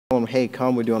them, hey,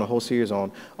 come, we're doing a whole series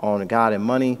on God and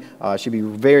money. It should be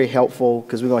very helpful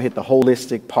because we're going to hit the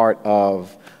holistic part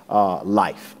of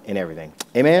life and everything.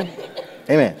 Amen?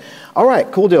 Amen. All right,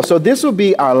 cool deal. So this will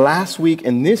be our last week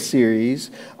in this series.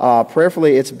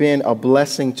 Prayerfully, it's been a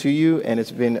blessing to you and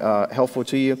it's been helpful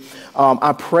to you.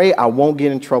 I pray I won't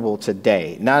get in trouble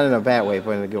today. Not in a bad way,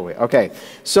 but in a good way. Okay,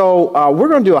 so we're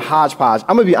going to do a hodgepodge.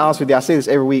 I'm going to be honest with you. I say this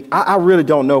every week. I really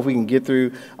don't know if we can get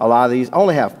through a lot of these. I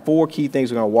only have 4 key things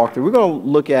we're going to walk through. We're going to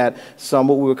look at some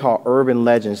what we would call urban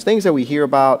legends, things that we hear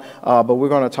about, but we're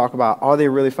going to talk about, are they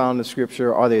really found in the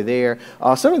scripture? Are they there?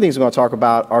 Some of the things we're going to talk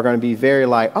about are going to be very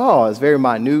like, oh, it's very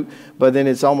minute, but then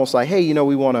it's almost like, hey, you know,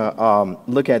 we want to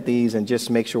look at these and just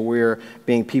make sure we're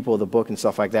being people of the book and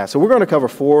stuff like that. So we're going to cover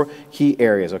 4 key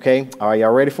areas, okay? Are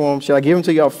y'all ready for them? Should I give them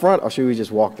to you up front or should we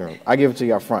just walk through them? I give them to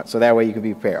you up front so that way you can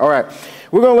be prepared. All right,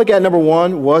 we're going to look at number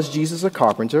 1, was Jesus a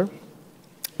carpenter?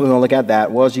 We're going to look at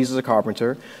that. Was Jesus a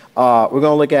carpenter? We're going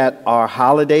to look at our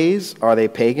holidays. Are they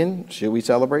pagan? Should we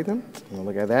celebrate them? We're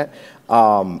going to look at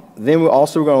that. Then we're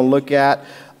also going to look at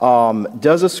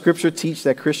does the scripture teach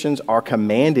that Christians are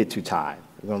commanded to tithe?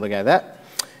 We're going to look at that.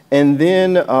 And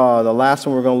then the last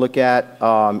one we're going to look at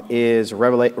is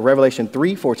Revelation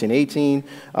 3, 14, 18.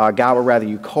 God would rather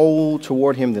you cold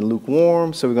toward him than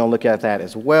lukewarm. So we're going to look at that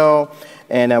as well.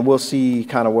 And we'll see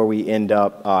kind of where we end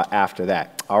up after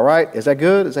that. All right. Is that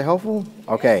good? Is that helpful?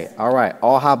 Okay. All right.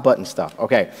 All hot button stuff.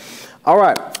 Okay. All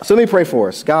right, so let me pray for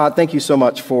us. God, thank you so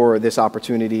much for this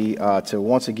opportunity to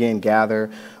once again gather.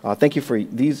 Thank you for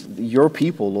your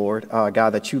people, Lord,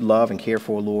 God, that you love and care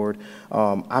for, Lord.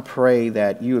 I pray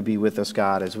that you would be with us,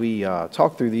 God, as we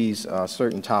talk through these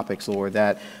certain topics, Lord,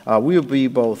 that we will be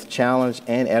both challenged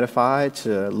and edified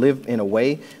to live in a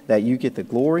way that you get the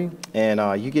glory,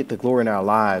 and you get the glory in our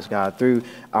lives, God, through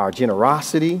our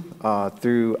generosity,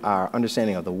 through our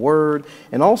understanding of the word,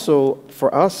 and also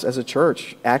for us as a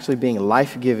church actually being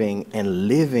life-giving and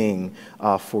living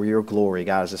for your glory,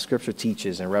 God, as the scripture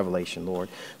teaches in Revelation, Lord.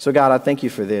 So, God, I thank you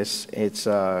for this.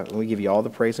 We give you all the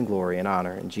praise and glory and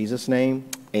honor. In Jesus' name,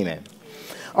 amen.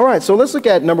 All right, so let's look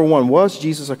at number 1. Was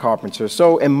Jesus a carpenter?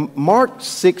 So in Mark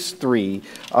 6:3,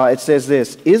 it says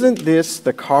this, isn't this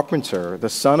the carpenter, the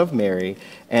son of Mary,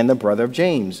 and the brother of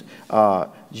James,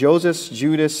 Joseph,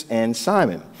 Judas, and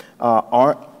Simon?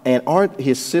 Aren't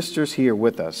his sisters here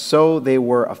with us? So they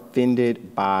were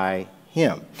offended by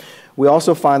him. We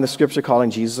also find the scripture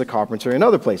calling Jesus a carpenter in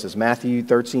other places. Matthew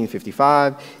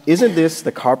 13:55. Isn't this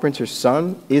the carpenter's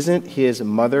son? Isn't his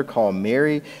mother called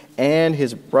Mary, and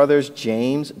his brothers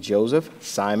James, Joseph,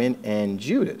 Simon, and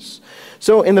Judas?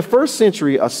 So in the first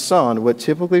century, a son would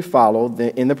typically follow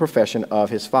in the profession of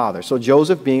his father. So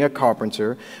Joseph, being a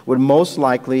carpenter, would most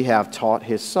likely have taught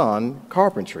his son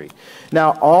carpentry.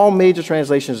 Now, all major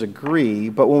translations agree,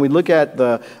 but when we look at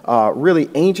the really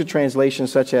ancient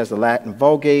translations, such as the Latin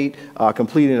Vulgate,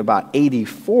 completed in about AD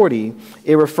 40,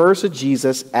 it refers to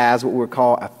Jesus as what we would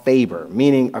call a faber,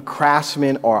 meaning a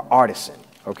craftsman or artisan.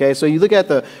 Okay, so you look at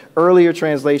the earlier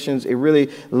translations, it really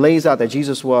lays out that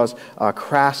Jesus was a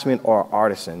craftsman or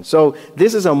artisan. So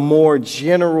this is a more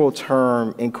general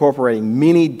term incorporating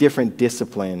many different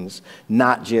disciplines,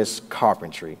 not just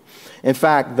carpentry. In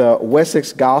fact, the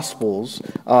Wessex Gospels,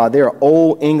 their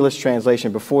Old English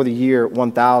translation before the year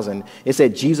 1000, it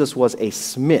said Jesus was a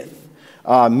smith,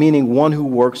 meaning one who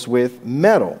works with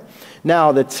metal.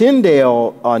 Now, the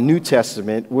Tyndale New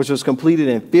Testament, which was completed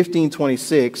in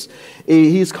 1526,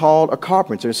 he's called a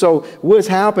carpenter. So what has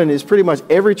happened is pretty much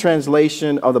every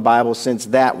translation of the Bible since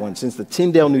that one, since the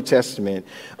Tyndale New Testament,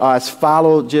 has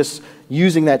followed just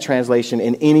using that translation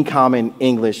in any common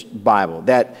English Bible.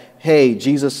 That, hey,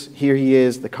 Jesus, here he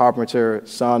is, the carpenter,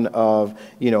 son of,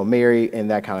 Mary, and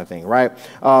that kind of thing, right?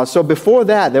 So before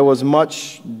that, there was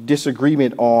much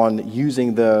disagreement on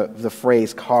using the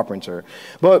phrase carpenter.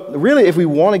 But really, if we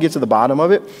want to get to the bottom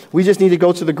of it, we just need to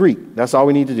go to the Greek. That's all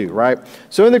we need to do, right?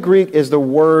 So in the Greek is the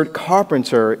word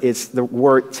carpenter, it's the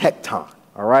word tekton,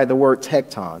 all right? The word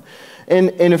tekton.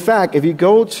 And in fact, if you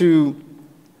go to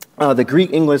the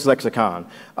Greek English lexicon,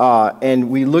 and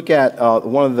we look at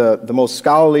one of the most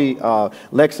scholarly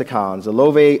lexicons, the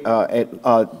Loewe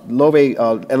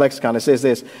lexicon. It says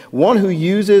this: one who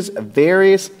uses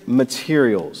various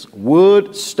materials,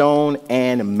 wood, stone,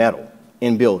 and metal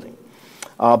in building.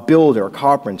 Builder,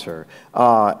 carpenter,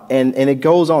 and it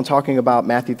goes on talking about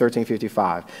Matthew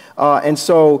 13:55. And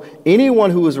so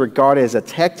anyone who is regarded as a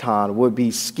tekton would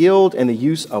be skilled in the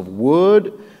use of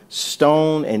wood,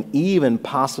 stone, and even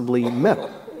possibly metal.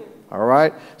 All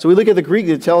right. So we look at the Greek,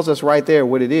 it tells us right there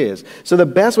what it is. So the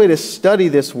best way to study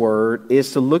this word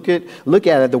is to look at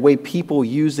it the way people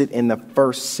used it in the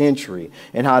first century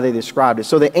and how they described it.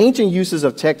 So the ancient uses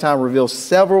of tekton reveal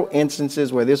several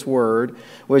instances where this word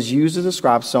was used to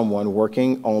describe someone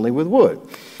working only with wood.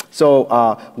 So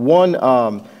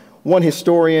one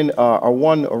historian,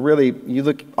 you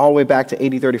look all the way back to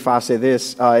 1835, said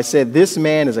this. It said, this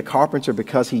man is a carpenter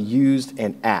because he used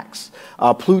an axe.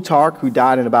 Plutarch, who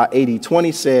died in about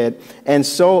 8020, said, and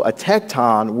so a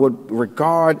tekton would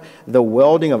regard the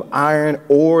welding of iron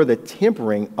or the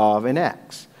tempering of an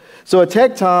axe. So a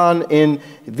tekton in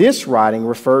this writing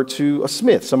referred to a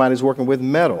smith, somebody who's working with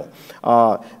metal.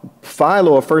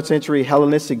 Philo, a first century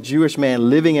Hellenistic Jewish man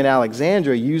living in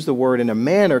Alexandria, used the word in a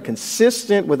manner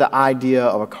consistent with the idea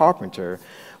of a carpenter,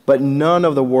 but none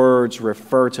of the words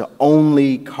refer to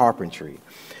only carpentry.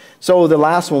 So the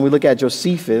last one, we look at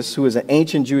Josephus, who is an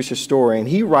ancient Jewish historian.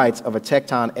 He writes of a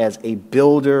tekton as a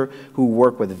builder who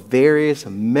worked with various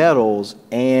metals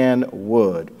and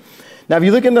wood. Now, if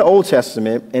you look in the Old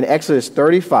Testament, in Exodus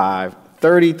 35,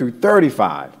 30 through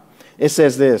 35, it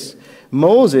says this,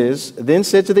 Moses then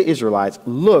said to the Israelites,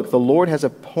 look, the Lord has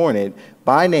appointed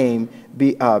by name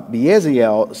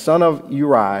Bezalel, son of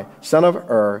Uri, son of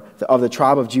Ur, of the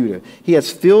tribe of Judah. He has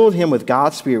filled him with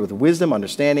God's Spirit, with wisdom,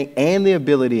 understanding, and the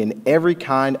ability in every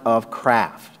kind of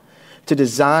craft, to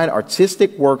design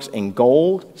artistic works in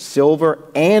gold, silver,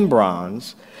 and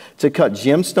bronze, to cut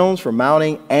gemstones for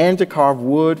mounting, and to carve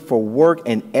wood for work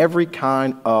in every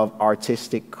kind of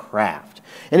artistic craft.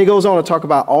 And he goes on to talk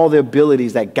about all the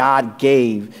abilities that God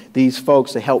gave these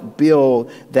folks to help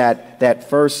build that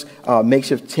first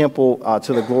makeshift temple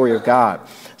to the glory of God.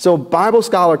 So Bible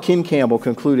scholar Ken Campbell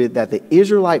concluded that the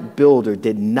Israelite builder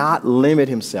did not limit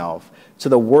himself to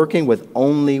the working with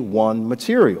only one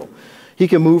material. He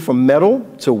could move from metal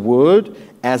to wood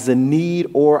as the need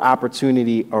or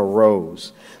opportunity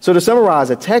arose. So to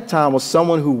summarize, a tekton was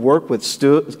someone who worked with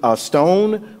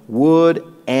stone,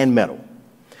 wood, and metal.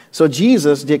 So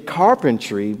Jesus did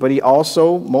carpentry, but he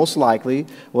also, most likely,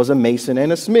 was a mason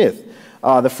and a smith.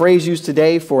 The phrase used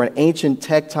today for an ancient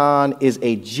tekton is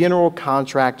a general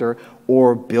contractor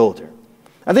or builder.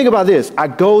 Now think about this. I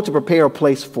go to prepare a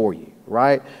place for you,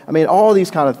 right? I mean, all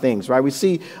these kind of things, right? We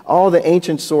see all the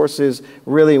ancient sources,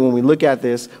 really, when we look at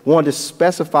this, wanted to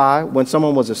specify when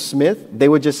someone was a smith, they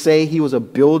would just say he was a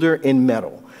builder in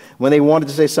metal. When they wanted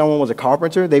to say someone was a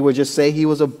carpenter, they would just say he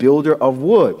was a builder of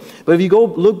wood. But if you go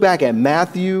look back at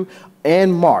Matthew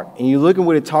and Mark, and you look at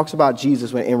what it talks about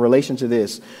Jesus in relation to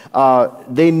this,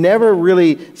 they never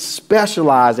really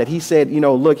specialized that he said,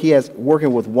 look, he has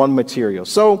working with one material.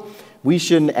 So we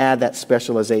shouldn't add that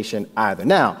specialization either.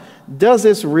 Now, does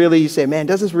this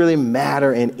really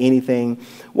matter in anything?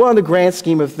 Well, in the grand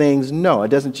scheme of things, no. It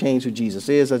doesn't change who Jesus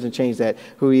is. Doesn't change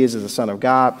who he is as the Son of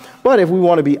God. But if we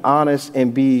want to be honest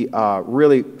and be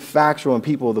really factual and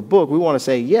people of the book, we want to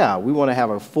say, yeah, we want to have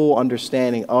a full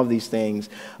understanding of these things,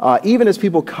 even as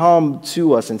people come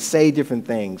to us and say different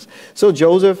things. So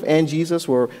Joseph and Jesus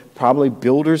were probably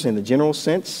builders in the general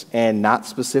sense and not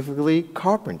specifically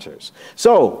carpenters.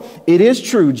 So it is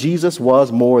true Jesus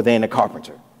was more than a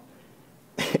carpenter.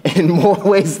 In more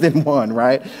ways than one,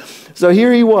 right? So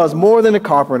here he was, more than a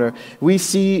carpenter. We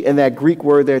see in that Greek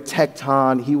word there,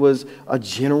 tekton, he was a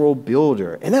general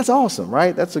builder. And that's awesome,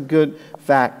 right? That's a good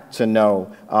fact to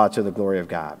know to the glory of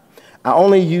God. I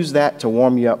only use that to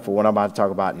warm you up for what I'm about to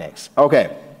talk about next.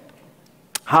 Okay,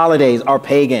 holidays are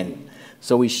pagan,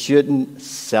 so we shouldn't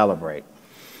celebrate.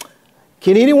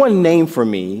 Can anyone name for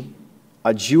me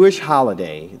a Jewish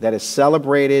holiday that is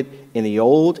celebrated in the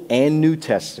Old and New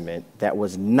Testament that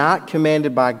was not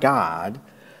commanded by God,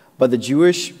 but the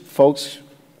Jewish folks,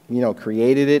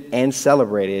 created it and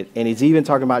celebrated it, and he's even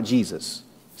talking about Jesus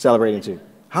celebrating too?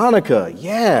 Hanukkah,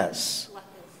 yes.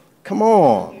 Come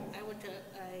on.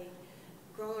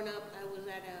 Growing up, I was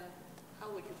at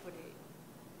how would you put it,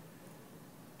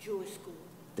 Jewish school.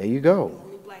 There you go. The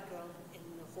only black girl in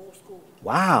the whole school.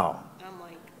 Wow.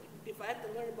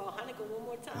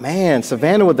 Man,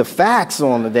 Savannah with the facts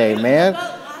on the day, man.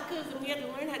 Latkes, and we had to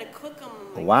learn how to cook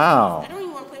them. Wow. I don't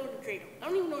even want to play with the dreidel. I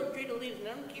don't even know what a dreidel is, and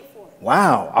I don't care for it.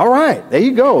 Wow. All right. There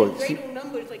you go. The dreidel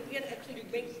numbers, we had to actually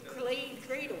make clay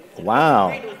dreidels.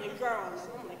 Wow.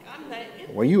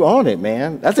 Well, you own it,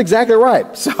 man. That's exactly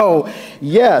right. So,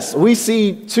 yes, we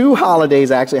see two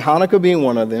holidays, actually, Hanukkah being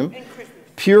one of them.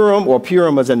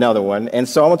 Purim is another one. And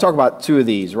so I'm going to talk about two of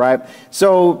these, right?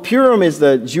 So Purim is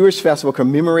the Jewish festival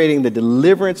commemorating the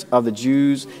deliverance of the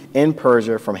Jews in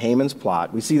Persia from Haman's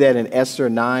plot. We see that in Esther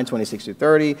 9, 26 through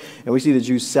 30. And we see the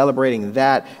Jews celebrating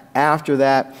that after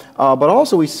that. But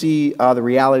also we see the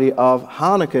reality of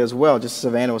Hanukkah as well, just as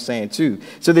Savannah was saying too.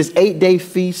 So this 8-day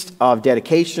feast of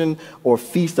dedication or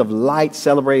feast of light,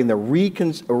 celebrating the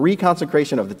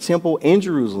reconsecration of the temple in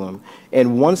Jerusalem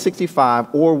in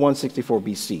 165 or 164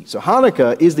 BC. So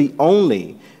Hanukkah is the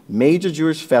only major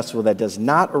Jewish festival that does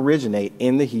not originate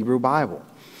in the Hebrew Bible.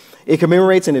 It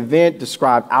commemorates an event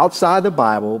described outside the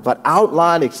Bible, but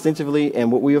outlined extensively in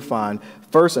what we will find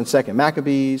 1st and 2nd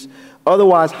Maccabees.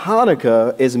 Otherwise,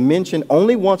 Hanukkah is mentioned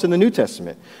only once in the New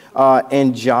Testament,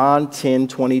 in John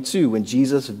 10:22, when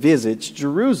Jesus visits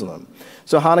Jerusalem.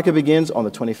 So Hanukkah begins on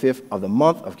the 25th of the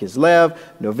month of Kislev,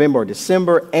 November or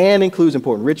December, and includes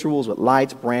important rituals with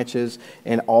lights, branches,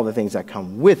 and all the things that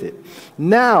come with it.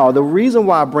 Now, the reason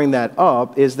why I bring that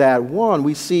up is that, one,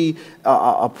 we see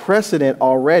a precedent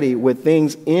already with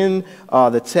things in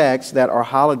the text that are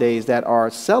holidays that are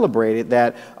celebrated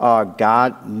that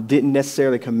God didn't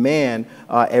necessarily command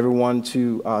everyone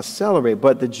to celebrate,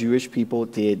 but the Jewish people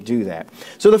did do that.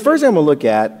 So the first thing I'm going to look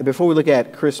at, before we look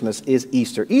at Christmas, is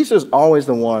Easter. Easter is always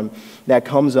the one that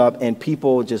comes up and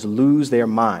people just lose their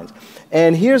minds.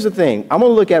 And here's the thing. I'm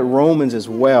going to look at Romans as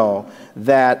well,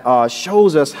 that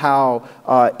shows us how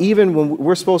even when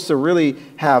we're supposed to really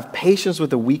have patience with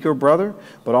the weaker brother,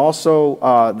 but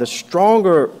also the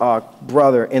stronger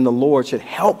brother in the Lord should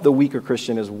help the weaker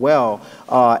Christian as well.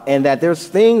 And that there's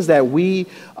things that we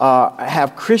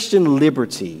have Christian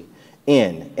liberty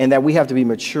in and that we have to be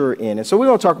mature in. And so we're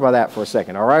going to talk about that for a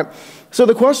second, all right? So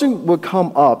the question would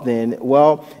come up then,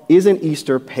 well, isn't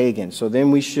Easter pagan? So then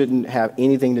we shouldn't have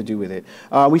anything to do with it.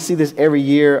 We see this every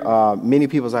year. Many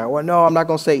people say, well, no, I'm not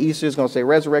going to say Easter. It's going to say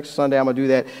Resurrection Sunday. I'm going to do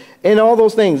that. And all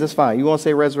those things, that's fine. You want to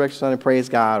say Resurrection Sunday, praise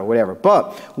God, or whatever.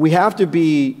 But we have to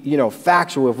be,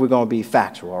 factual if we're going to be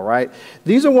factual, all right?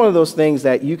 These are one of those things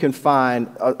that you can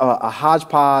find a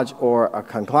hodgepodge or a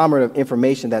conglomerate of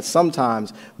information that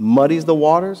sometimes muddies the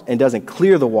waters and doesn't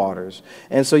clear the waters.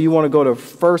 And so you want to go to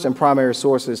first and primary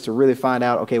sources to really find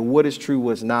out, okay, what is true,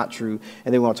 what's not true,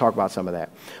 and then we want to talk about some of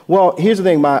that. Well, here's the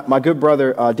thing. My good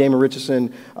brother, Damon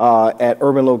Richardson at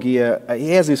Urban Logia, he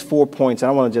has these 4 points,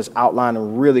 and I want to just outline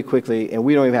them really quickly, and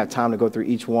we don't even have time to go through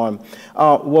each one.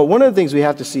 Well, one of the things we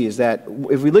have to see is that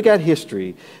if we look at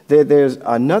history, there's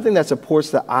nothing that supports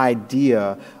the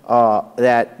idea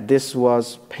that this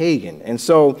was pagan. And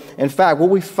so, in fact,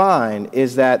 what we find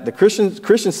is that the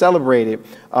Christians celebrated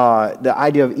the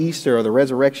idea of Easter or the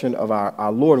resurrection of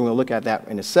our Lord, and we'll look at that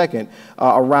in a second,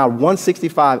 around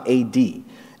 165 AD.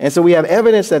 And so we have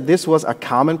evidence that this was a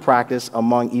common practice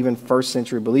among even first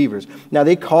century believers. Now,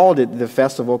 they called it, the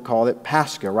festival called it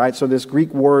Pascha, right? So this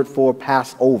Greek word for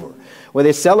Passover, where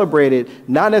they celebrated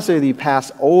not necessarily the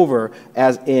Passover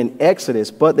as in Exodus,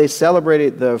 but they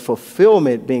celebrated the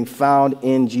fulfillment being found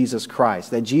in Jesus Christ,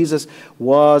 that Jesus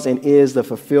was and is the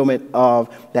fulfillment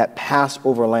of that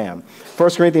Passover lamb. 1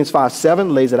 Corinthians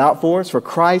 5:7 lays it out for us. For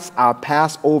Christ, our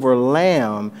Passover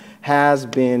lamb, has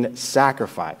been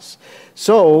sacrificed.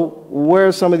 So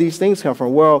where some of these things come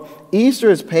from? Well,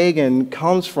 Easter as pagan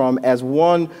comes from, as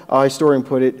one historian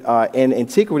put it, in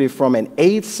antiquity, from an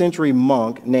 8th century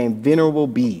monk named Venerable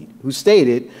Bede, who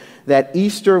stated that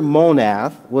Easter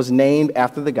Moneth was named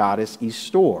after the goddess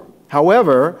Eastor.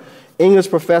 However,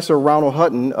 English professor Ronald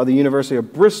Hutton of the University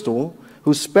of Bristol,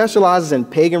 who specializes in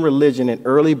pagan religion in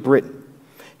early Britain,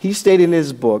 he stated in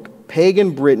his book,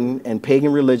 Pagan Britain and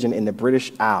Pagan Religion in the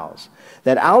British Isles,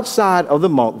 that outside of the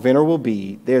monk Venerable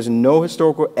Bede, there's no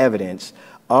historical evidence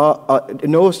of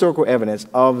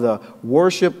the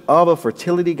worship of a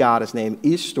fertility goddess named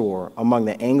Eastor among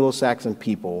the Anglo-Saxon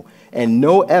people, and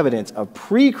no evidence of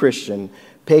pre-Christian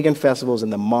pagan festivals in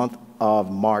the month of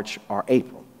March or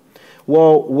April.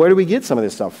 Well, where do we get some of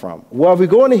this stuff from? Well, if we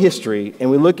go into history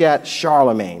and we look at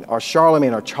Charlemagne or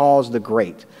Charles the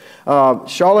Great.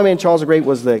 Charlemagne Charles the Great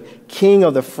was the king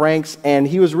of the Franks, and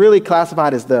he was really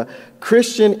classified as the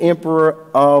Christian emperor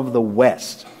of the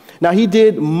West. Now, he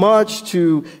did much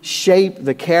to shape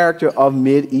the character of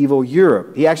medieval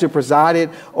Europe. He actually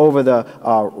presided over the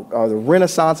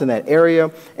Renaissance in that area,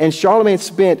 and Charlemagne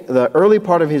spent the early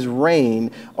part of his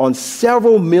reign on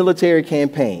several military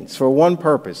campaigns for one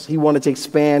purpose. He wanted to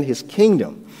expand his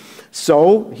kingdom.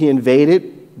 So he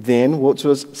invaded then, which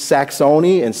was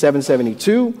Saxony in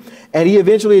 772, and he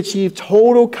eventually achieved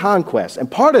total conquest. And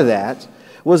part of that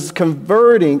was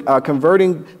converting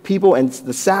people and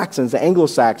the Saxons, the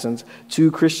Anglo-Saxons, to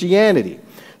Christianity.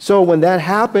 So when that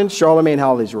happened, Charlemagne had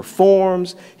all these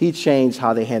reforms. He changed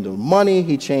how they handled money.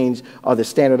 He changed the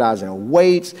standardizing of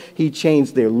weights. He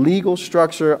changed their legal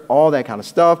structure, all that kind of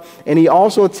stuff. And he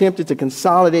also attempted to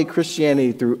consolidate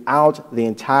Christianity throughout the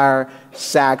entire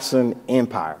Saxon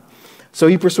Empire. So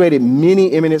he persuaded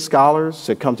many eminent scholars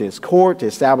to come to his court to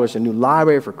establish a new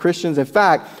library for Christians. In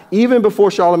fact, even before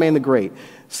Charlemagne the Great,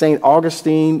 St.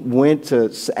 Augustine went to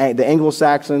the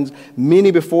Anglo-Saxons,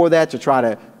 many before that, to try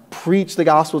to preach the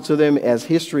gospel to them, as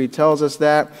history tells us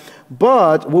that.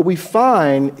 But what we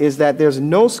find is that there's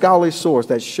no scholarly source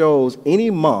that shows any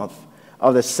month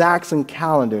of the Saxon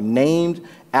calendar named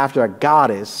after a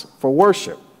goddess for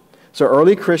worship. So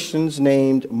early Christians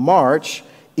named March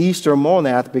Easter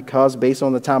Monath because based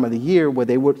on the time of the year where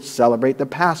they would celebrate the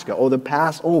Pascha or the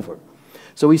Passover.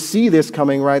 So we see this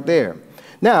coming right there.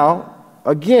 Now,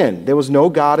 again, there was no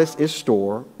goddess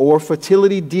Ishtar or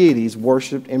fertility deities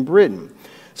worshipped in Britain.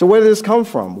 So where did this come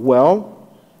from? Well,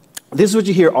 this is what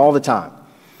you hear all the time.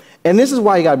 And this is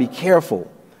why you got to be careful,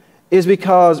 is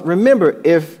because remember,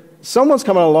 if someone's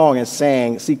coming along and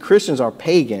saying, see, Christians are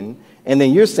pagan, and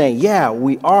then you're saying, yeah,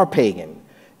 we are pagan,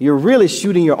 you're really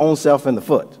shooting your own self in the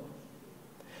foot.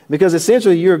 Because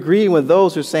essentially you're agreeing with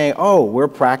those who are saying, oh, we're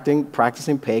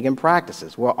practicing pagan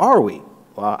practices. Well, are we?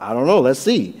 Well, I don't know. Let's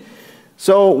see.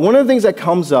 So one of the things that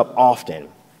comes up often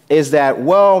is that,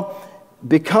 well,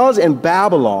 because in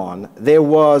Babylon there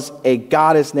was a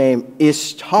goddess named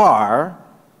Ishtar,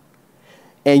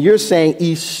 and you're saying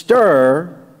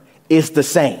Easter is the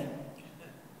same.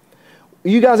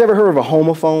 You guys ever heard of a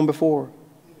homophone before?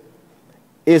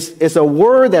 It's a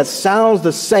word that sounds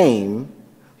the same,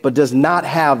 but does not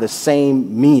have the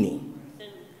same meaning.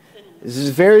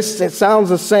 It sounds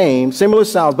the same, similar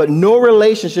sounds, but no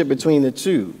relationship between the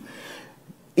two.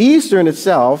 Easter in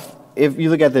itself, if you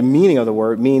look at the meaning of the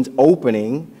word, means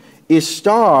opening.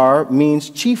 Ishtar means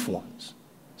chief ones.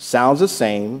 Sounds the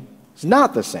same, it's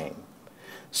not the same.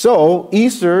 So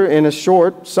Easter, in a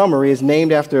short summary, is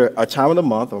named after a time of the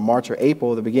month, or March or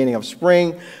April, the beginning of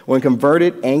spring, when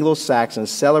converted Anglo-Saxons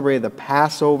celebrated the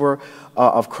Passover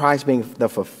of Christ being the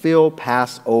fulfilled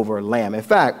Passover lamb. In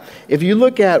fact, if you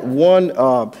look at one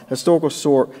historical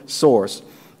source,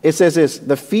 it says this: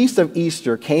 the feast of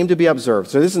Easter came to be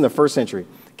observed. So this is in the first century.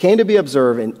 Came to be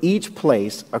observed in each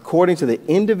place according to the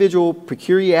individual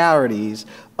peculiarities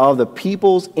of the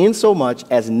peoples, insomuch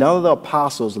as none of the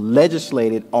apostles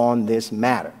legislated on this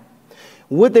matter.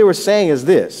 What they were saying is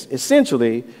this: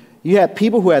 essentially, you had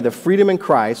people who had the freedom in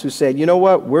Christ who said, you know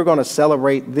what, we're going to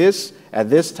celebrate this at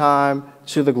this time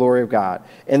to the glory of God.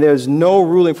 And there's no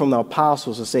ruling from the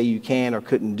apostles to say you can or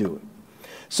couldn't do it.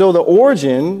 So the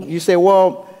origin, you say,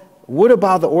 well, what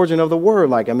about the origin of the word?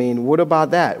 What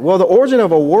about that? Well, the origin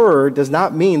of a word does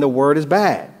not mean the word is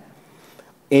bad,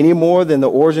 any more than the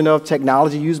origin of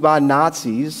technology used by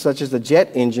Nazis, such as the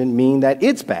jet engine, mean that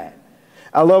it's bad.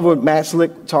 I love what Matt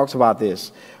Slick talks about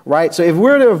this, right? So if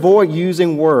we're to avoid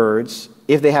using words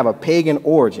if they have a pagan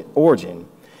origin,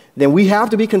 then we have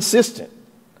to be consistent.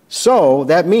 So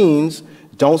that means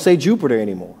don't say Jupiter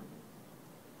anymore.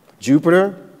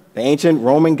 Jupiter, the ancient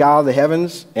Roman god of the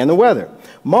heavens and the weather.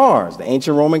 Mars, the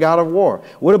ancient Roman god of war.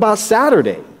 What about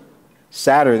Saturday?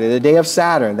 Saturday, the day of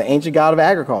Saturn, the ancient god of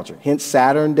agriculture. Hence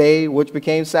Saturn Day, which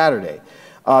became Saturday.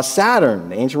 Saturn,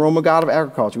 the ancient Roman god of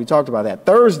agriculture. We talked about that.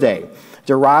 Thursday,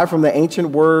 derived from the ancient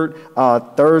word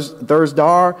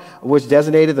Thursdar, which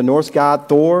designated the Norse god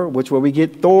Thor, where we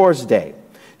get Thor's Day.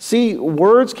 See,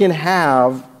 words can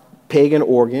have pagan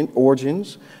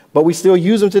origins, but we still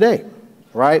use them today,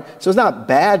 right? So it's not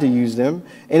bad to use them,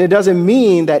 and it doesn't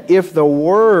mean that if the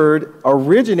word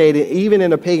originated even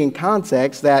in a pagan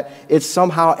context that it's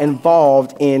somehow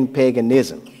involved in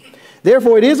paganism.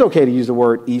 Therefore, it is okay to use the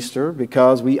word Easter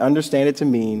because we understand it to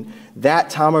mean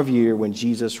that time of year when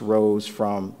Jesus rose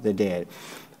from the dead.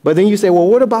 But then you say, well,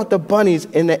 what about the bunnies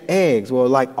and the eggs? Well,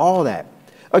 like all that.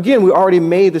 Again, we already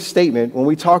made the statement when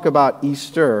we talk about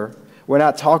Easter, we're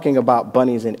not talking about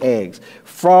bunnies and eggs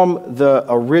from the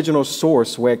original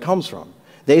source where it comes from.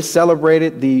 They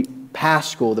celebrated the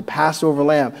Paschal, the Passover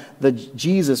lamb, the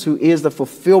Jesus who is the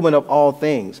fulfillment of all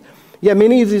things. Yeah,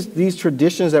 many of these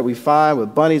traditions that we find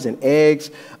with bunnies and eggs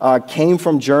came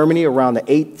from Germany around the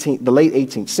late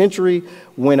 18th century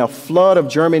when a flood of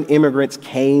German immigrants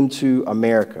came to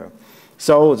America.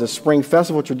 So it was a spring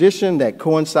festival tradition that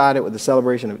coincided with the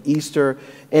celebration of Easter,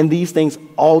 and these things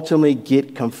ultimately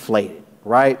get conflated,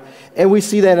 right? And we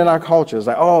see that in our culture. It's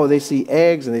like, oh, they see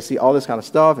eggs and they see all this kind of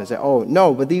stuff and say, oh,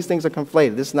 no, but these things are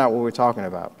conflated. This is not what we're talking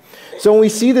about. So when we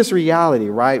see this reality,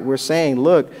 right, we're saying,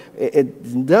 look,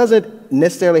 it doesn't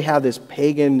necessarily have this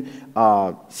pagan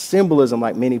symbolism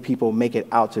like many people make it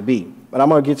out to be. But I'm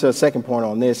going to get to a second point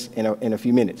on this in a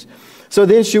few minutes. So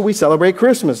then should we celebrate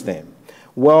Christmas then?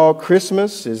 Well,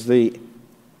 Christmas is the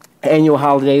annual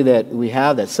holiday that we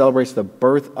have that celebrates the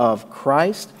birth of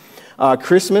Christ.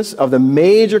 Christmas, of the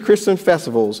major Christian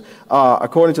festivals,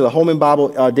 according to the Holman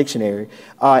Bible Dictionary,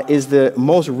 is the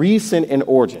most recent in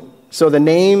origin. So the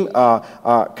name,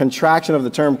 contraction of the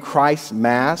term Christ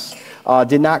Mass,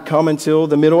 did not come until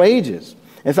the Middle Ages.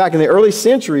 In fact, in the early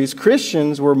centuries,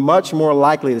 Christians were much more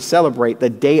likely to celebrate the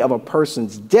day of a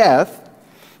person's death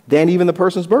than even the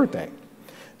person's birthday.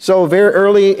 So very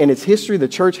early in its history, the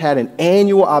church had an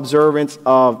annual observance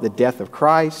of the death of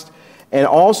Christ and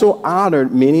also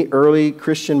honored many early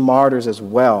Christian martyrs as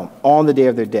well on the day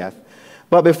of their death.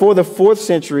 But before the 4th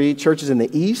century, churches in the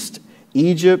East,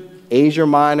 Egypt, Asia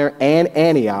Minor, and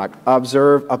Antioch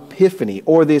observe Epiphany,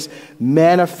 or this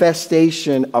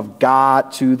manifestation of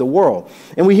God to the world.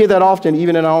 And we hear that often,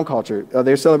 even in our own culture.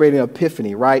 They're celebrating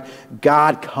Epiphany, right?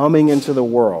 God coming into the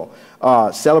world,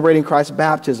 celebrating Christ's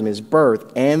baptism, his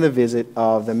birth, and the visit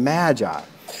of the Magi.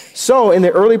 So in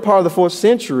the early part of the 4th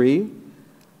century,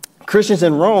 Christians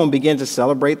in Rome began to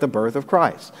celebrate the birth of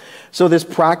Christ. So this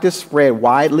practice spread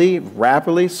widely,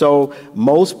 rapidly. So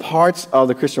most parts of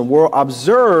the Christian world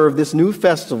observed this new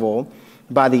festival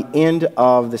by the end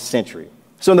of the century.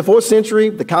 So in the 4th century,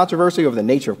 the controversy over the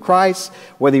nature of Christ,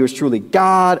 whether he was truly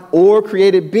God or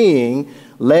created being,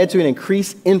 led to an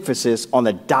increased emphasis on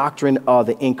the doctrine of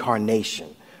the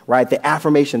incarnation, right? The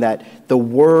affirmation that the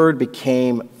Word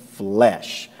became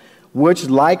flesh, which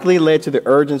likely led to the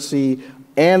urgency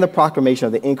and the proclamation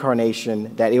of the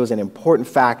incarnation, that it was an important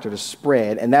factor to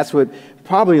spread. And that's what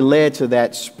probably led to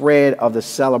that spread of the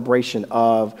celebration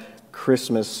of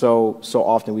Christmas so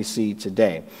often we see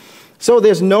today. So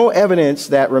there's no evidence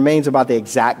that remains about the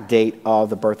exact date of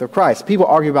the birth of Christ. People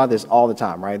argue about this all the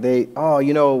time, right?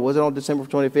 Was it on December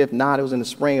 25th? Not. It was in the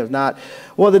spring. It was not.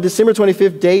 Well, the December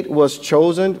 25th date was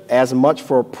chosen as much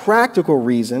for practical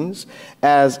reasons,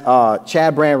 as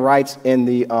Chad Brand writes in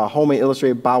the Holman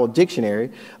Illustrated Bible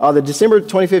Dictionary. The December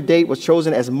 25th date was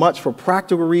chosen as much for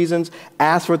practical reasons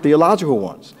as for theological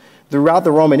ones. Throughout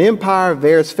the Roman Empire,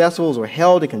 various festivals were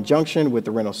held in conjunction with the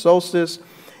vernal solstice.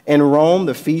 In Rome,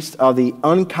 the Feast of the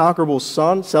Unconquerable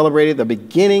Sun celebrated the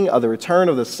beginning of the return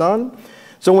of the sun.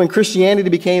 So when Christianity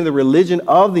became the religion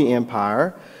of the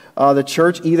empire, the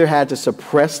church either had to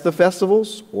suppress the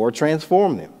festivals or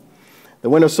transform them. The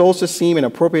winter solstice seemed an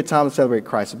appropriate time to celebrate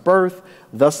Christ's birth.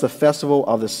 Thus, the festival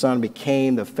of the sun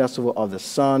became the festival of the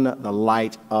sun, the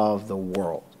light of the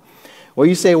world. Well,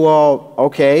 you say,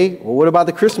 okay, what about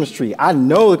the Christmas tree? I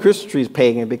know the Christmas tree is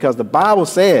pagan because the Bible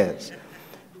says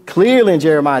clearly in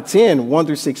Jeremiah 10, 1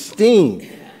 through 16,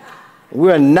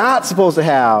 we are not supposed to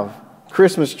have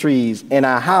Christmas trees in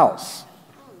our house.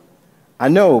 I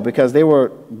know, because they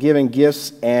were giving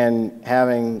gifts and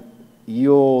having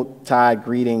Yuletide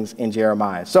greetings in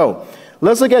Jeremiah. So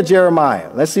let's look at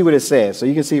Jeremiah. Let's see what it says so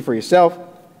you can see for yourself.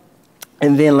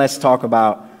 And then let's talk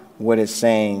about what it's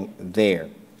saying there.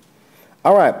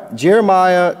 All right,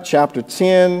 Jeremiah chapter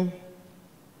 10.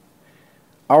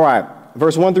 All right.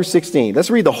 Verse 1 through 16. Let's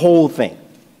read the whole thing.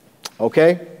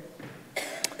 Okay?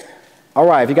 All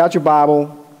right, if you got your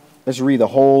Bible, let's read the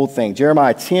whole thing.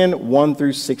 Jeremiah 10, 1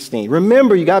 through 16.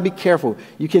 Remember, you got to be careful.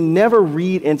 You can never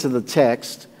read into the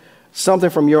text something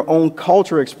from your own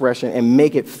cultural expression and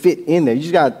make it fit in there. You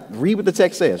just got to read what the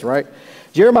text says, right?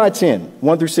 Jeremiah 10,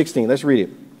 1 through 16. Let's read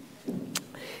it.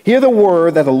 Hear the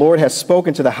word that the Lord has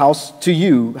spoken to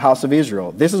you, house of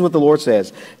Israel. This is what the Lord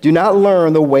says. Do not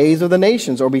learn the ways of the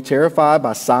nations or be terrified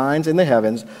by signs in the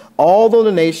heavens, although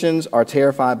the nations are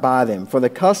terrified by them. For the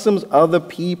customs of the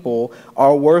people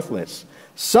are worthless.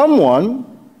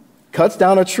 Someone cuts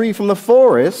down a tree from the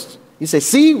forest. You say,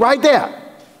 see, right there.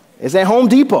 It's at Home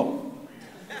Depot.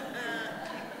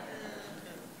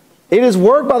 It is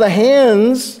worked by the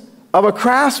hands of a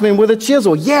craftsman with a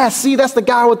chisel. Yeah, see, that's the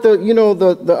guy with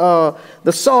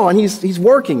the saw, and he's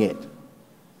working it.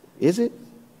 Is it?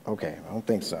 Okay, I don't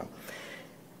think so.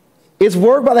 It's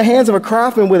worked by the hands of a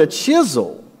craftsman with a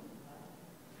chisel.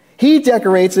 He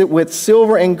decorates it with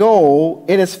silver and gold.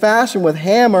 It is fashioned with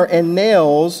hammer and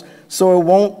nails so it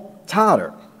won't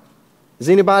totter. Does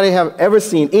anybody have ever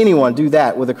seen anyone do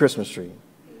that with a Christmas tree?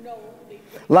 No.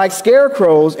 Like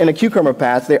scarecrows in a cucumber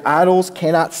patch, their idols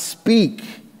cannot speak.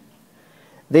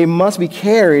 They must be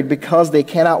carried because they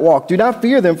cannot walk. Do not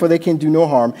fear them, for they can do no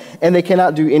harm, and they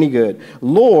cannot do any good.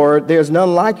 Lord, there is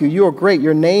none like you. You are great.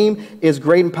 Your name is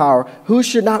great in power. Who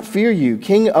should not fear you,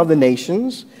 King of the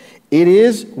nations? It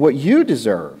is what you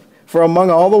deserve. For among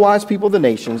all the wise people of the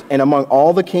nations and among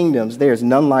all the kingdoms, there is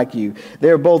none like you. They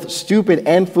are both stupid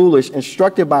and foolish,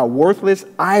 instructed by worthless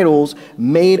idols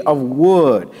made of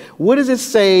wood. What does it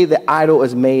say the idol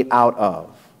is made out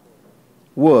of?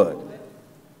 Wood.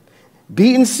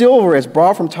 Beaten silver is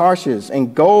brought from Tarshish,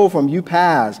 and gold from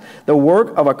Upaz. The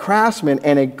work of a craftsman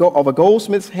and of a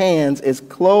goldsmith's hands is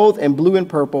clothed in blue and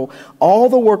purple, all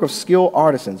the work of skilled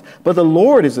artisans. But the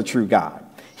Lord is the true God.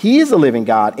 He is the living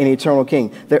God and eternal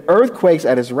King. The earth quakes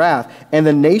at his wrath, and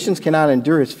the nations cannot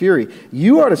endure his fury.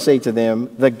 You are to say to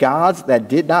them, the gods that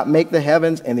did not make the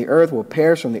heavens and the earth will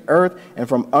perish from the earth and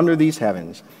from under these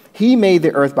heavens. He made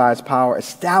the earth by his power,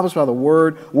 established by the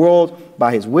world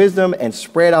by his wisdom, and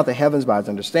spread out the heavens by his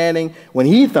understanding. When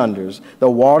he thunders, the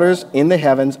waters in the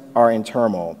heavens are in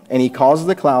turmoil, and he causes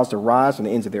the clouds to rise from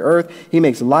the ends of the earth. He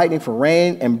makes lightning for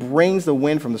rain and brings the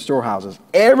wind from the storehouses.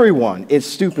 Everyone is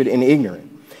stupid and ignorant.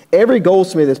 Every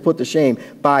goldsmith is put to shame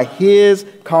by his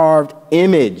carved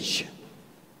image.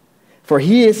 For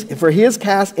his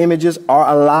cast images are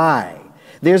a lie.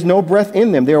 There's no breath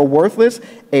in them. They are worthless,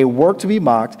 a work to be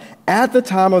mocked. At the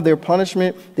time of their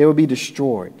punishment, they will be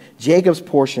destroyed. Jacob's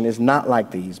portion is not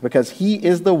like these, because he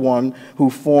is the one who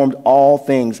formed all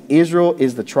things. Israel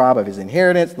is the tribe of his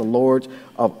inheritance. The Lord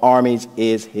of armies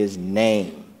is his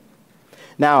name.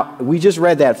 Now, we just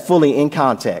read that fully in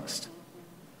context.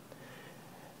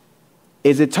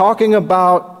 Is it talking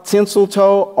about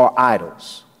tinseltoe or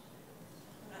idols?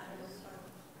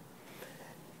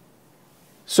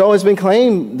 So it's been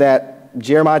claimed that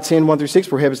Jeremiah 10, 1-6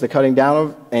 prohibits the cutting down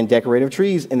of and decorating of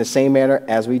trees in the same manner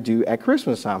as we do at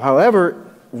Christmas time. However,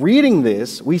 reading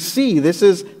this, we see this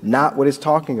is not what it's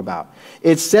talking about.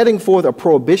 It's setting forth a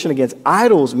prohibition against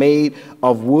idols made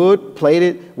of wood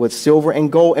plated with silver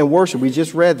and gold and worship. We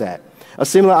just read that. A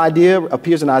similar idea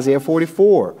appears in Isaiah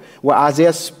 44, where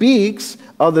Isaiah speaks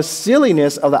of the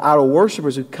silliness of the idol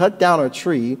worshipers who cut down a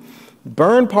tree,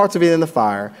 burn parts of it in the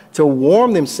fire to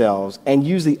warm themselves, and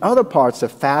use the other parts to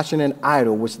fashion an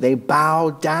idol which they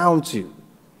bow down to.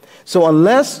 So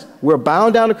unless we're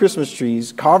bowing down to Christmas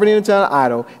trees, carving it into an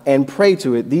idol, and pray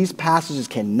to it, these passages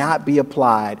cannot be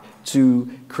applied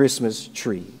to Christmas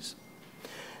trees.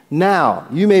 Now,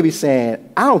 you may be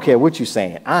saying, I don't care what you're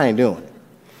saying. I ain't doing it.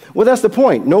 Well, that's the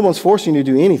point. No one's forcing you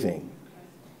to do anything.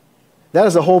 That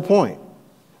is the whole point,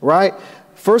 right?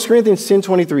 1 Corinthians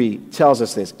 10:23 tells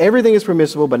us this. Everything is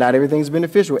permissible, but not everything is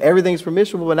beneficial. Everything is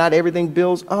permissible, but not everything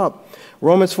builds up.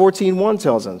 Romans 14:1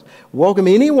 tells us, welcome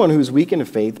anyone who's weak in the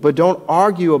faith, but don't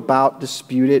argue about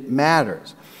disputed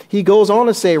matters. He goes on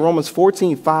to say, Romans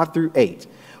 14:5-8,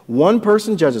 one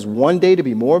person judges one day to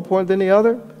be more important than the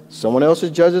other. Someone else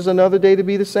judges another day to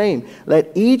be the same. Let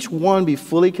each one be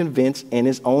fully convinced in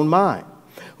his own mind.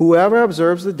 Whoever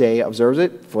observes the day observes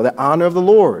it for the honor of the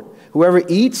Lord. Whoever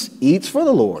eats, eats for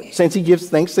the Lord, since he gives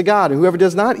thanks to God. And whoever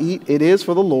does not eat, it is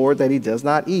for the Lord that he does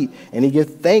not eat, and he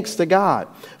gives thanks to God.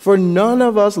 For none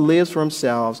of us lives for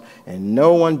himself, and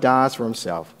no one dies for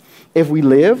himself. If we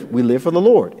live for the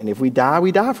Lord. And if we die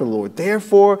for the Lord.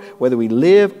 Therefore, whether we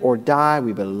live or die,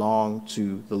 we belong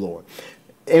to the Lord.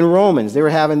 In Romans, they were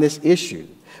having this issue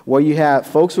where you have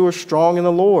folks who are strong in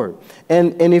the Lord.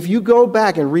 And if you go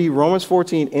back and read Romans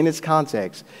 14 in its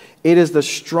context, it is the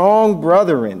strong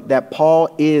brethren that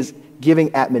Paul is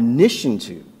giving admonition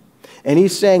to. And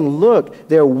he's saying, look,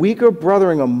 there are weaker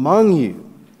brethren among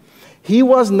you. He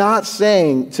was not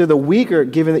saying to the weaker,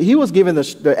 he was giving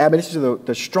the admonition to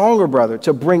the stronger brother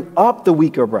to bring up the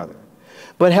weaker brother.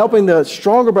 But helping the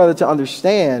stronger brother to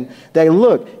understand that,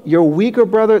 look, your weaker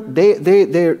brother,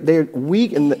 they're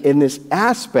weak in this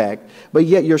aspect, but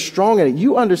yet you're strong in it.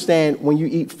 You understand when you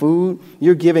eat food,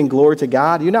 you're giving glory to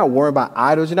God. You're not worried about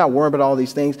idols. You're not worried about all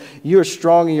these things. You're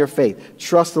strong in your faith.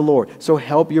 Trust the Lord. So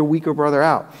help your weaker brother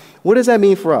out. What does that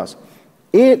mean for us?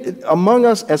 Among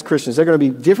us as Christians, there are going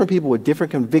to be different people with different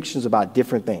convictions about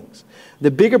different things. The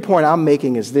bigger point I'm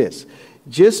making is this.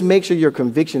 Just make sure your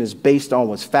conviction is based on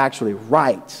what's factually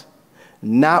right,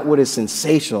 not what is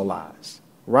sensationalized,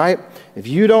 right? If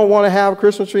you don't want to have a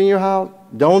Christmas tree in your house,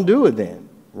 don't do it then,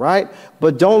 right?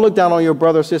 But don't look down on your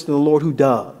brother or sister in the Lord who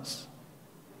does,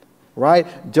 right?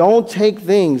 Don't take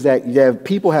things that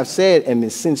people have said and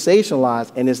is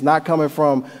sensationalized and it's not coming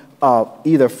from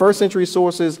either first century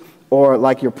sources or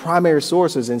like your primary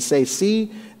sources and say,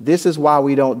 see, this is why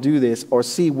we don't do this, or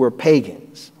see, we're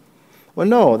pagans. Well,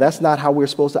 no, that's not how we're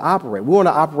supposed to operate. We want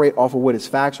to operate off of what is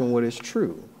factual and what is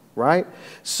true, right?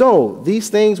 So these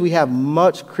things we have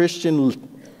much Christian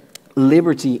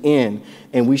liberty in,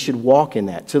 and we should walk in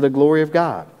that to the glory of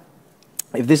God.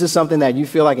 If this is something that you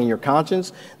feel like in your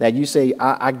conscience that you say,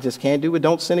 I just can't do it,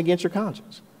 don't sin against your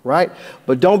conscience, right?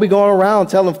 But don't be going around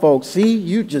telling folks, see,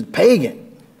 you just pagan.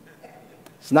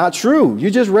 It's not true. You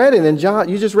just read it in John.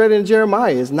 You just read it in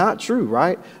Jeremiah. It's not true,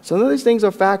 right? So none of these things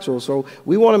are factual. So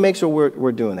we want to make sure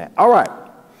we're doing that. All right.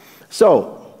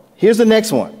 So here's the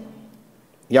next one.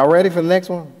 Y'all ready for the next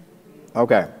one?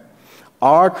 Okay.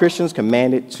 Are Christians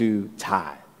commanded to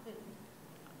tithe?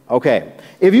 Okay,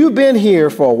 if you've been here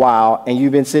for a while and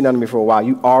you've been sitting under me for a while,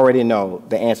 you already know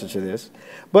the answer to this.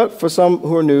 But for some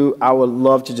who are new, I would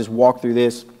love to just walk through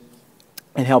this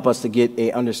and help us to get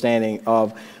an understanding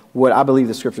of what I believe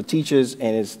the scripture teaches,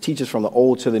 and it teaches from the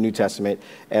Old to the New Testament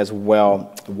as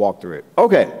well, to walk through it.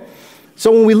 Okay,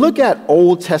 so when we look at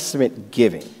Old Testament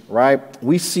giving, right,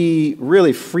 we see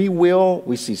really free will,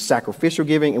 we see sacrificial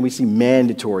giving, and we see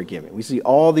mandatory giving. We see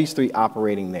all these three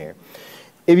operating there.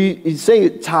 If you say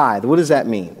tithe, what does that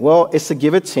mean? Well, it's to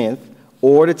give a tenth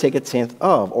or to take a tenth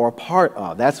of or a part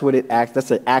of. That's what it acts. That's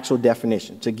the actual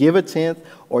definition. To give a tenth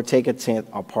or take a tenth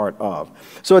or part of.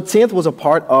 So a tenth was a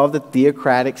part of the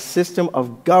theocratic system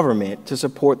of government to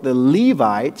support the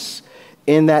Levites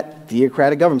in that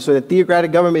theocratic government. So the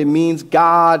theocratic government means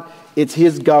God, it's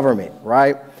his government,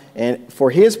 right? And for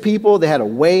his people, they had a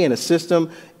way and a system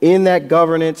in that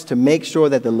governance to make sure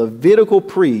that the Levitical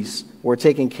priests were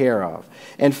taken care of.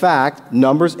 In fact,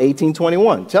 Numbers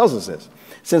 18:21 tells us this.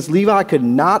 Since Levi could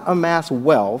not amass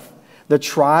wealth, the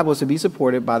tribe was to be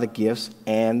supported by the gifts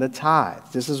and the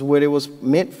tithes. This is what it was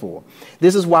meant for.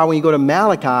 This is why when you go to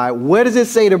Malachi, where does it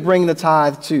say to bring the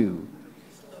tithe to?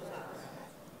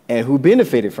 And who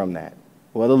benefited from that?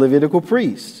 Well, the Levitical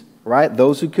priests, right?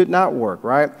 Those who could not work,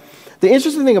 right? The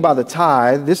interesting thing about the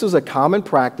tithe, this was a common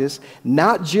practice,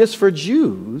 not just for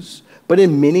Jews, but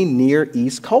in many Near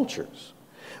East cultures.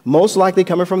 Most likely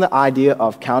coming from the idea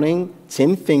of counting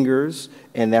 10 fingers,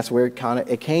 and that's where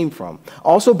it came from.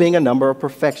 Also being a number of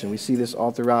perfection. We see this all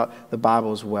throughout the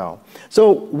Bible as well.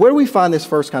 So where do we find this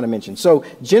first kind of mention? So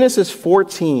Genesis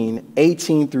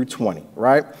 14:18 through 20,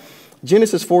 right?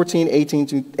 Genesis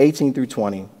 14:18 through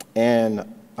 20. And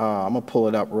I'm going to pull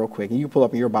it up real quick. And you can pull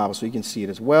up in your Bible so you can see it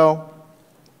as well.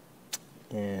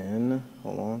 And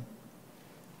hold on.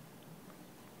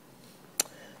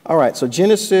 All right, so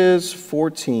Genesis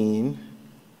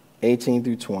 14:18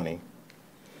 through 20.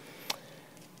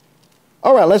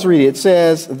 All right, let's read it. It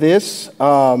says this,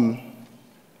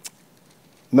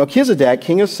 Melchizedek,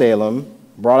 king of Salem,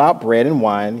 brought out bread and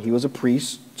wine. He was a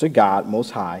priest to God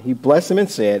Most High. He blessed him and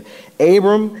said,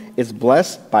 Abram is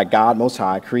blessed by God Most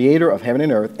High, creator of heaven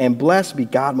and earth, and blessed be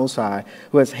God Most High,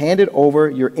 who has handed over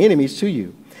your enemies to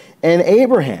you. And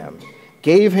Abraham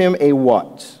gave him a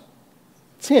what?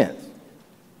 Tenth,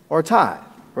 or tithe,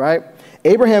 right?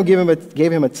 Abraham gave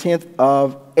him a tenth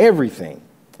of everything.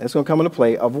 That's going to come into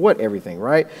play of what everything,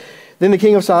 right? Then the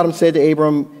king of Sodom said to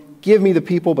Abram, give me the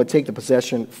people, but take the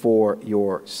possession for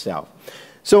yourself.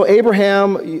 So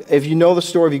Abraham, if you know the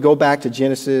story, if you go back to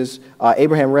Genesis,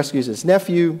 Abraham rescues his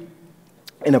nephew.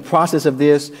 In the process of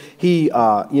this, he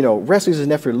rescues his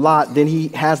nephew Lot. Then he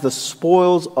has the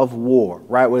spoils of war,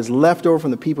 right? What is left over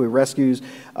from the people he rescues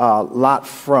Lot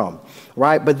from,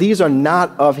 right? But these are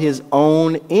not of his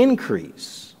own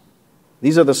increase.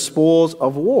 These are the spoils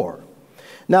of war.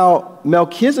 Now,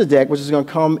 Melchizedek, which is going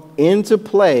to come into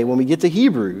play when we get to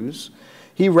Hebrews,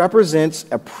 he represents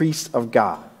a priest of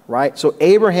God, right? So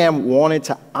Abraham wanted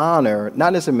to honor,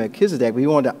 not necessarily Melchizedek, but he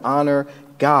wanted to honor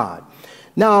God.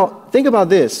 Now, think about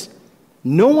this.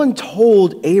 No one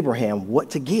told Abraham what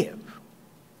to give.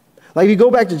 Like, if you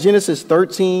go back to Genesis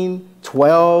 13,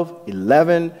 12,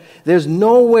 11, there's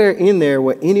nowhere in there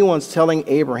where anyone's telling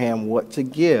Abraham what to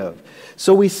give.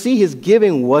 So we see his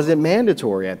giving wasn't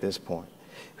mandatory at this point.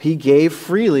 He gave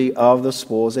freely of the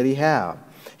spoils that he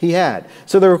had.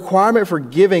 So the requirement for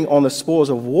giving on the spoils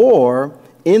of war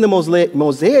in the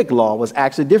Mosaic law was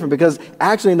actually different, because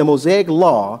actually in the Mosaic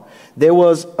law, there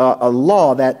was a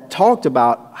law that talked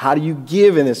about how do you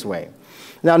give in this way.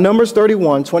 Now, Numbers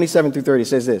 31:27 through 30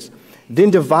 says this,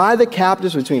 then divide the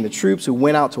captives between the troops who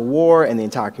went out to war and the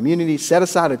entire community. Set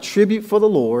aside a tribute for the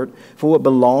Lord for what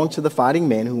belonged to the fighting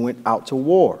men who went out to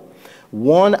war.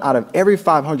 1 out of every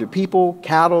 500 people,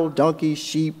 cattle, donkeys,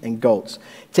 sheep, and goats.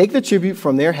 Take the tribute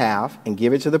from their half and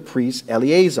give it to the priest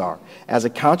Eleazar as a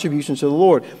contribution to the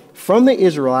Lord. From the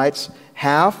Israelites,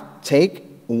 half take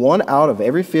 1 out of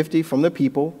every 50 from the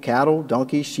people, cattle,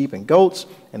 donkeys, sheep, and goats,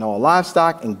 and all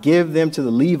livestock, and give them to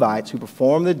the Levites who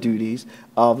perform the duties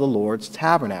of the Lord's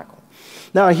tabernacle.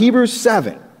 Now, in Hebrews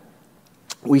 7,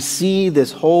 we see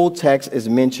this whole text is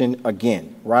mentioned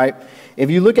again, right? If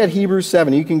you look at Hebrews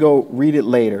 7, you can go read it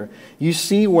later, you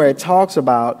see where it talks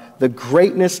about the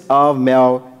greatness of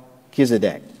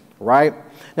Melchizedek, right?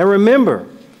 Now remember,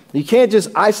 you can't just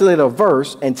isolate a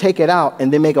verse and take it out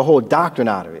and then make a whole doctrine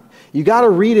out of it. You got to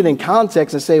read it in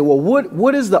context and say, well,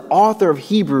 what is the author of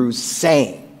Hebrews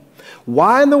saying?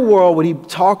 Why in the world would he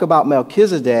talk about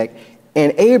Melchizedek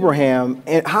and Abraham.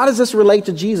 And how does this relate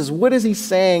to Jesus? What is he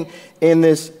saying in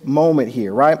this moment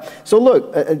here, right? So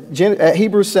look,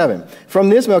 Hebrews 7. From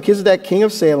this, Melchizedek, king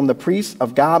of Salem, the priest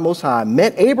of God Most High,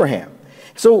 met Abraham.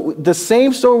 So the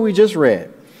same story we just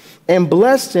read, and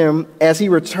blessed him as he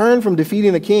returned from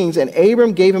defeating the kings, and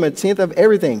Abram gave him a tenth of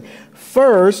everything.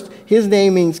 First, his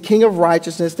name means king of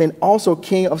righteousness, then also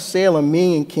king of Salem,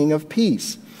 meaning king of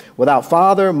peace. Without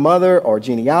father, mother, or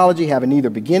genealogy, having neither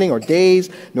beginning or days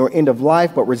nor end of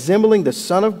life, but resembling the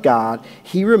Son of God,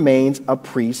 he remains a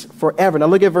priest forever. Now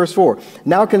look at verse 4.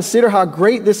 Now consider how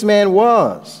great this man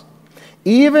was.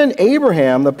 Even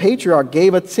Abraham, the patriarch,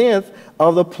 gave a tenth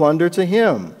of the plunder to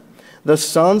him. The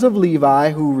sons of Levi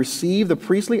who receive the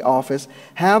priestly office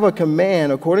have a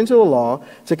command, according to the law,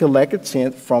 to collect a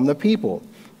tenth from the people.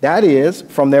 That is,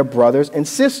 from their brothers and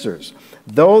sisters,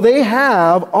 though they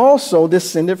have also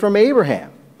descended from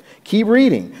Abraham. Keep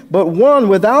reading. But one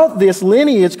without this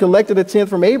lineage collected a tenth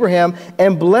from Abraham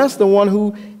and blessed the one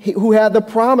who had the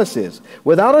promises.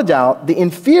 Without a doubt, the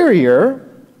inferior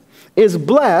is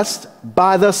blessed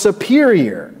by the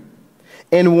superior.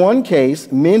 In one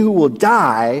case, men who will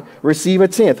die receive a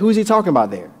tenth. Who is he talking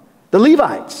about there? The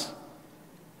Levites.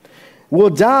 Will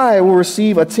die, will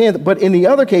receive a tenth. But in the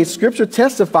other case, Scripture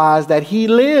testifies that he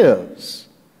lives.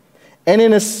 And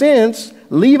in a sense,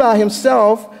 Levi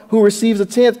himself, who receives a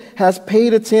tenth, has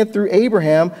paid a tenth through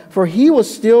Abraham, for he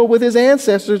was still with his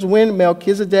ancestors when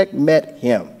Melchizedek met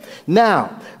him.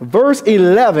 Now, verse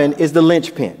 11 is the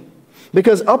linchpin.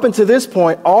 Because up until this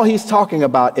point, all he's talking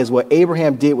about is what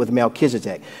Abraham did with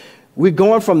Melchizedek. We're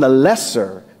going from the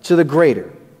lesser to the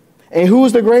greater. And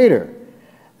who's the greater?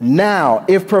 Now,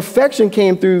 if perfection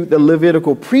came through the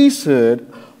Levitical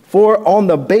priesthood, for on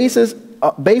the basis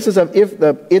of if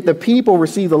the people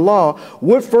receive the law,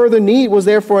 what further need was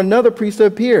there for another priest to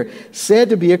appear, said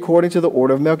to be according to the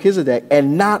order of Melchizedek,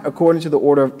 and not according to the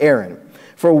order of Aaron?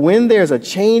 For when there's a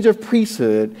change of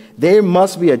priesthood, there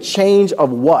must be a change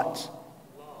of what?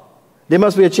 There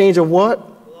must be a change of what?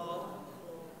 Law.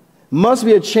 Must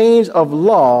be a change of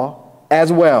law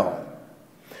as well.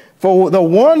 For the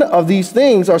one of these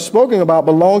things are spoken about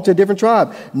belonged to a different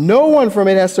tribe. No one from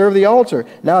it has served the altar.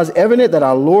 Now it's evident that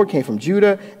our Lord came from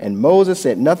Judah, and Moses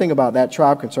said nothing about that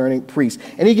tribe concerning priests.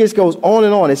 And he just goes on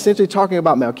and on, essentially talking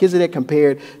about Melchizedek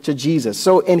compared to Jesus.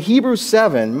 So in Hebrews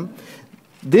 7,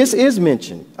 this is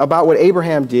mentioned about what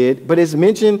Abraham did, but it's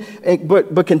mentioned,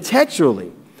 but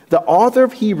contextually, the author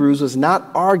of Hebrews was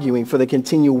not arguing for the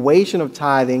continuation of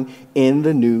tithing in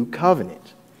the new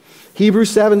covenant. Hebrews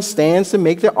 7 stands to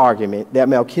make the argument that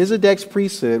Melchizedek's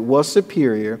priesthood was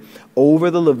superior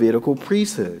over the Levitical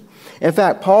priesthood. In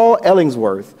fact, Paul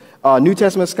Ellingsworth, a New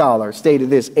Testament scholar, stated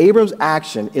this: Abram's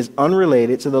action is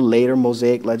unrelated to the later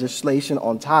Mosaic legislation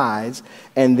on tithes,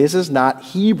 and this is not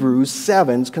Hebrews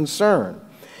 7's concern.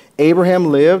 Abraham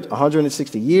lived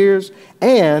 160 years,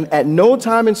 and at no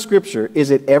time in Scripture is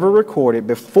it ever recorded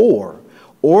before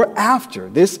or after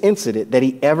this incident that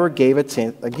he ever gave a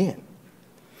tenth again.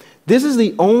 This is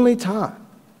the only time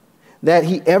that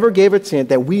he ever gave a tenth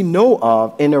that we know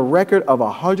of in a record of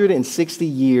 160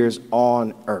 years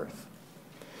on earth.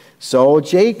 So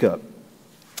Jacob,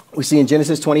 we see in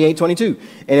Genesis 28:22,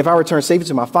 and if I return safely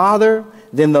to my father,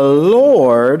 then the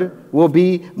Lord will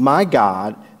be my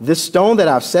God. This stone that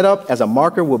I've set up as a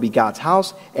marker will be God's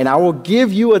house, and I will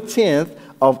give you a tenth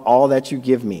of all that you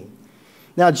give me.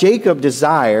 Now, Jacob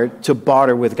desired to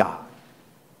barter with God,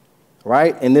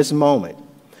 right, in this moment.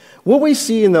 What we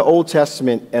see in the Old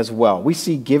Testament as well, we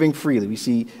see giving freely. We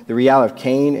see the reality of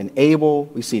Cain and Abel.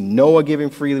 We see Noah giving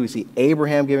freely. We see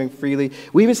Abraham giving freely.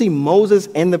 We even see Moses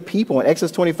and the people in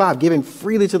Exodus 25 giving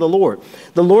freely to the Lord.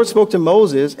 The Lord spoke to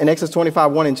Moses in Exodus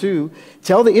 25, 1 and 2,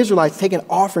 tell the Israelites, take an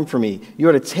offering from me. You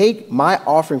are to take my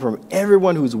offering from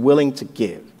everyone who's willing to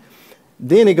give.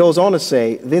 Then it goes on to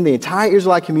say, then the entire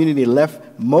Israelite community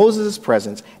left Moses'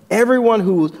 presence. Everyone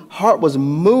whose heart was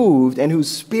moved and whose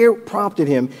spirit prompted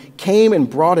him came and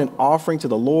brought an offering to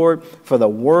the Lord for the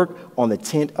work on the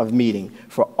tent of meeting,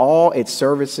 for all its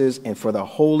services, and for the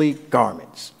holy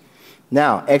garments.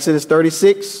 Now, Exodus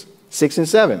 36, 6 and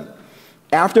 7.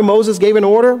 After Moses gave an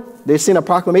order, they sent a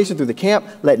proclamation through the camp,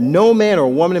 let no man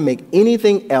or woman make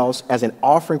anything else as an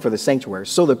offering for the sanctuary.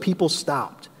 So the people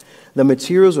stopped. The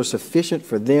materials were sufficient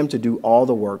for them to do all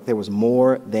the work. There was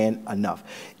more than enough.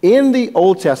 In the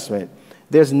Old Testament,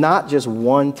 there's not just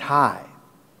one tithe.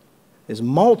 There's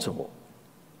multiple.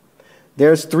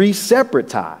 There's 3 separate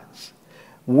tithes.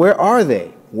 Where are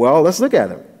they? Well, let's look at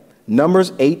them.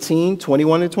 Numbers 18,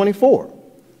 21, and 24.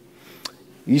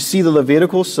 You see the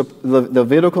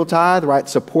Levitical tithe, right,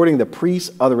 supporting the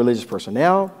priests, other religious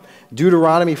personnel.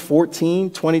 Deuteronomy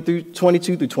 14,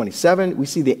 22 through 27, we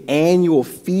see the annual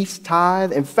feast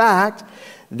tithe. In fact,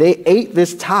 they ate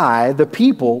this tithe, the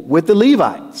people, with the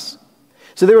Levites.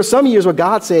 So there were some years where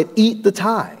God said, eat the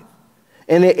tithe.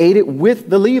 And they ate it with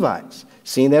the Levites,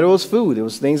 seeing that it was food. It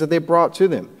was things that they brought to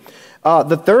them.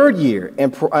 The third year,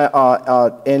 in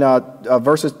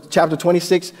verses chapter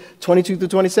 26, 22 through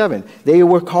 27, they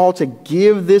were called to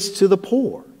give this to the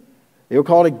poor. They were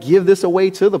called to give this away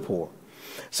to the poor.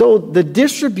 So the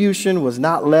distribution was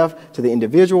not left to the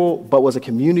individual, but was a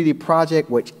community project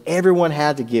which everyone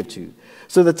had to give to.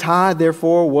 So the tithe,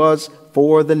 therefore, was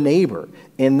for the neighbor.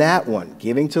 In that one,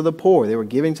 giving to the poor, they were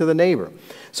giving to the neighbor.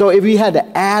 So if we had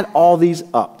to add all these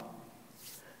up,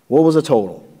 what was the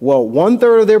total? Well,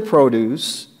 1/3 of their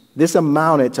produce, this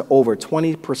amounted to over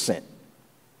 20%.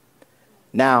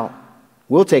 Now,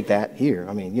 we'll take that here.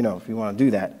 I mean, if you want to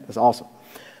do that, that's awesome.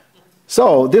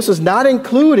 So this is not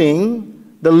including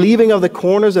the leaving of the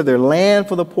corners of their land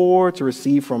for the poor to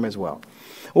receive from as well.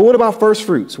 Well, what about first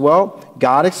fruits? Well,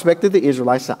 God expected the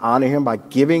Israelites to honor him by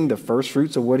giving the first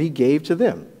fruits of what he gave to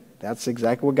them. That's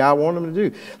exactly what God wanted them to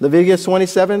do. Leviticus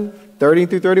 27, 30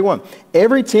 through 31.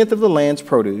 Every tenth of the land's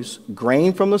produce,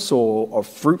 grain from the soil, or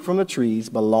fruit from the trees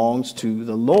belongs to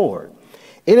the Lord.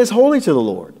 It is holy to the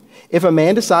Lord. If a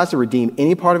man decides to redeem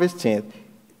any part of his tenth,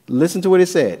 listen to what it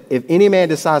said. If any man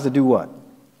decides to do what?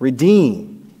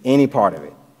 Redeem any part of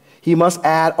it. He must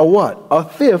add a what? A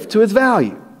fifth to its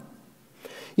value.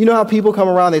 You know how people come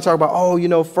around, they talk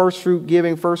about, first fruit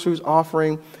giving, first fruits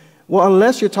offering. Well,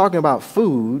 unless you're talking about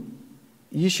food,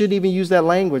 you shouldn't even use that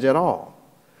language at all.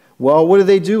 Well, what do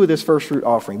they do with this first fruit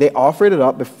offering? They offered it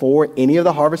up before any of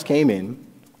the harvest came in,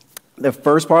 the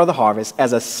first part of the harvest,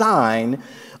 as a sign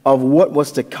of what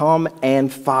was to come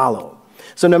and follow.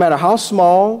 So no matter how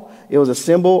small, it was a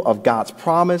symbol of God's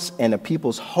promise and the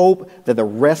people's hope that the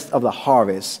rest of the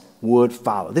harvest would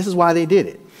follow. This is why they did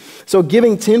it. So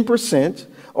giving 10%,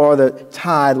 or the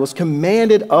tithe, was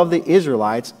commanded of the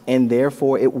Israelites, and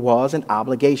therefore it was an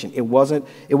obligation. It wasn't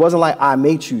like I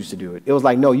may choose to do it. It was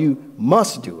like, no, you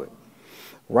must do it,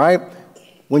 right?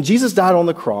 When Jesus died on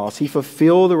the cross, he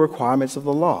fulfilled the requirements of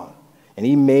the law, and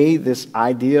he made this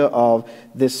idea of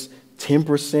this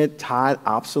 10% tithe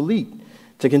obsolete.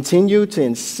 To continue to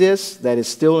insist that it's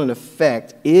still in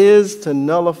effect is to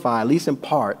nullify, at least in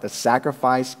part, the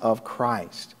sacrifice of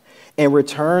Christ, and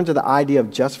return to the idea of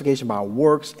justification by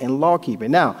works and law keeping.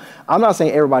 Now, I'm not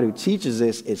saying everybody who teaches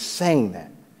this is saying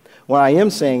that. What I am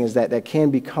saying is that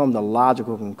can become the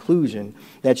logical conclusion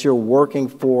that you're working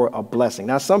for a blessing.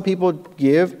 Now, some people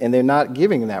give and they're not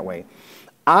giving in that way.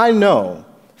 I know,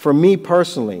 for me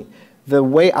personally, the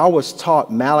way I was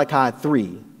taught Malachi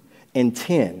 3 and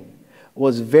 10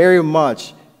 was very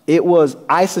much, it was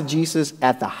eisegesis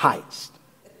at the highest.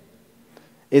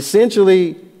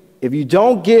 Essentially, if you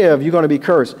don't give, you're going to be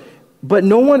cursed. But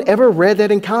no one ever read that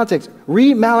in context.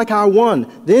 Read Malachi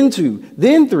 1, then 2,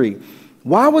 then 3.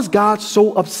 Why was God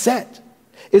so upset?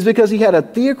 It's because he had a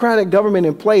theocratic government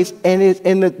in place, and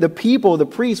the people, the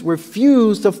priests,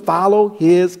 refused to follow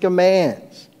his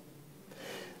commands.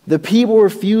 The people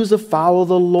refused to follow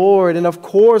the Lord. And of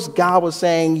course, God was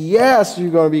saying, yes,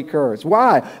 you're going to be cursed.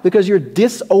 Why? Because you're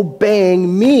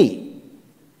disobeying me.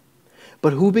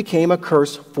 But who became a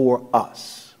curse for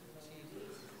us?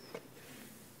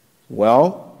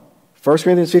 Well, 1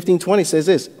 Corinthians 15:20 says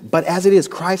this, but as it is,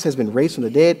 Christ has been raised from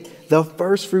the dead, the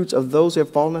first fruits of those who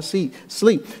have fallen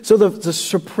asleep. So the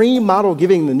supreme model of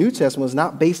giving in the New Testament was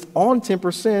not based on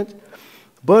 10%,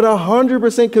 but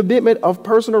 100% commitment of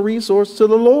personal resource to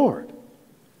the Lord.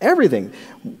 Everything.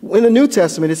 In the New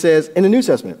Testament, it says,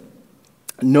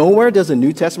 nowhere does the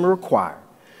New Testament require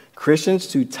Christians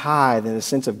to tithe in the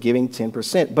sense of giving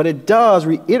 10%, but it does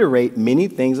reiterate many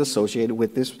things associated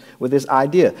with this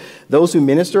idea. Those who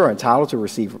minister are entitled to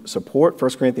receive support,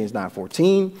 1 Corinthians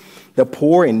 9:14. The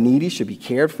poor and needy should be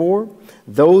cared for.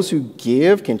 Those who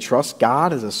give can trust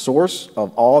God as a source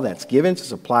of all that's given to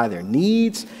supply their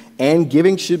needs, and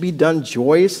giving should be done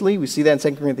joyously. We see that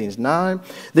in 2 Corinthians 9.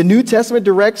 The New Testament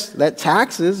directs that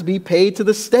taxes be paid to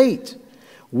the state,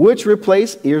 which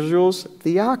replaced Israel's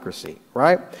theocracy,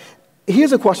 right?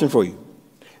 Here's a question for you.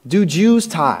 Do Jews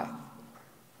tithe?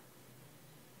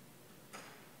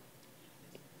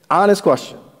 Honest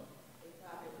question.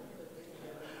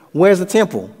 Where's the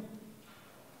temple?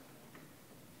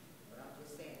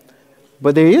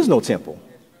 But there is no temple.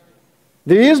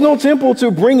 There is no temple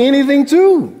to bring anything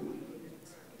to.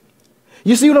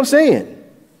 You see what I'm saying?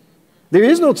 There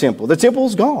is no temple. The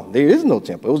temple's gone. There is no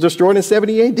temple. It was destroyed in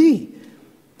 70 AD.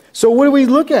 So what do we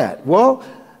look at? Well,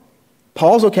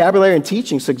 Paul's vocabulary and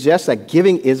teaching suggests that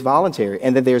giving is voluntary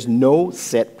and that there's no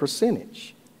set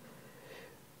percentage.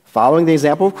 Following the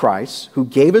example of Christ, who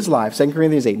gave his life, 2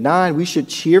 Corinthians 8:9, we should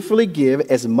cheerfully give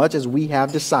as much as we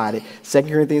have decided, 2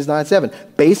 Corinthians 9:7,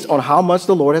 based on how much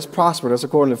the Lord has prospered us,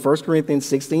 according to 1 Corinthians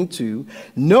 16:2,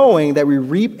 knowing that we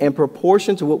reap in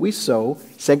proportion to what we sow,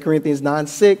 2 Corinthians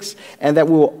 9:6, and that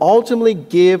we will ultimately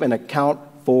give an account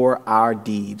for our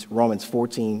deeds, Romans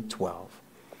 14:12.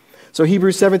 So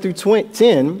Hebrews 7 through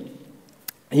 10,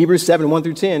 Hebrews 7, 1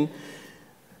 through 10,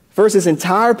 first, this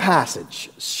entire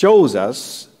passage shows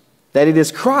us that it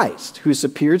is Christ who is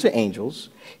superior to angels.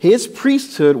 His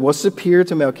priesthood was superior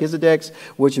to Melchizedek's,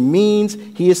 which means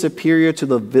he is superior to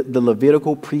the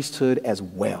Levitical priesthood as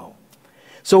well.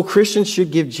 So Christians should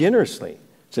give generously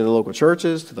to the local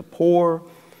churches, to the poor.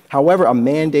 However, a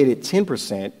mandated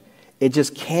 10%, it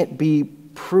just can't be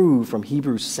proved from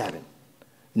Hebrews 7,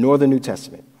 nor the New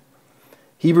Testament.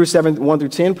 Hebrews 7, 1 through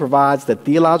 10 provides the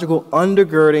theological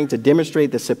undergirding to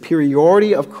demonstrate the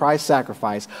superiority of Christ's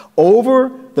sacrifice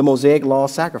over the Mosaic law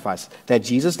sacrifice, that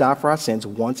Jesus died for our sins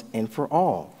once and for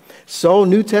all. So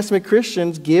New Testament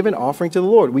Christians give an offering to the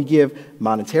Lord. We give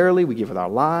monetarily, we give with our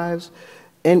lives,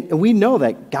 and we know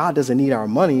that God doesn't need our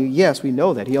money. Yes, we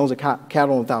know that. He owns a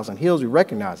cattle on 1,000 hills. We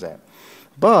recognize that.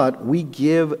 But we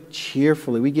give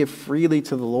cheerfully. We give freely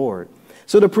to the Lord.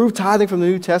 So to prove tithing from the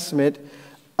New Testament,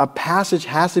 a passage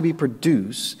has to be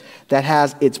produced that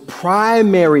has its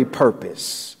primary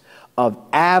purpose of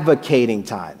advocating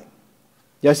tithing.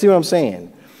 Y'all see what I'm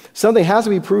saying? Something has to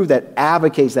be proved that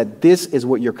advocates that this is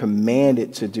what you're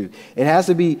commanded to do. It has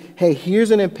to be, hey,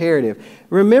 here's an imperative.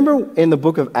 Remember in the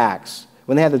book of Acts,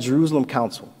 when they had the Jerusalem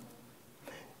Council,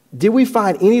 did we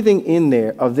find anything in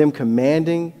there of them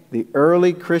commanding the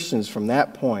early Christians from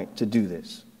that point to do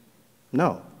this?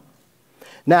 No.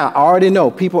 Now, I already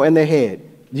know people in their head,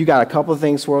 you got a couple of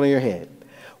things swirling in your head.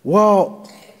 Well,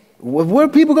 what are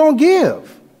people going to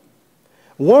give?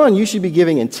 One, you should be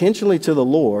giving intentionally to the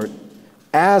Lord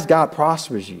as God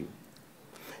prospers you.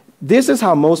 This is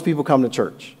how most people come to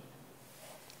church.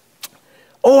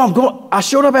 Oh, I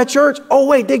showed up at church. Oh,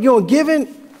 wait, they're going giving?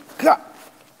 God.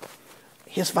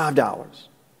 Here's $5.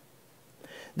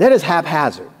 That is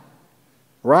haphazard,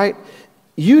 right?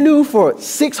 You knew for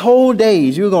 6 whole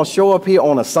days you were going to show up here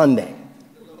on a Sunday.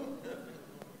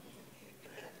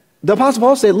 The Apostle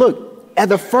Paul said, look, at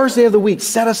the first day of the week,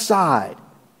 set aside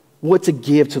what to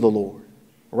give to the Lord,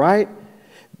 right?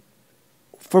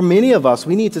 For many of us,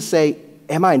 we need to say,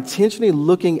 am I intentionally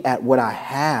looking at what I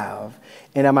have,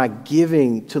 and am I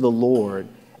giving to the Lord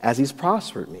as he's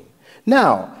prospered me?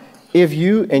 Now, if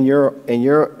you and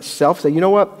yourself say, you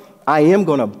know what, I am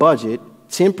going to budget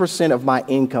 10% of my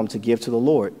income to give to the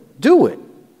Lord, do it.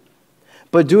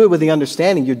 But do it with the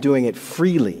understanding you're doing it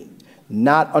freely,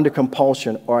 not under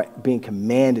compulsion or being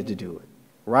commanded to do it,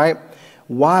 right?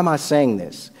 Why am I saying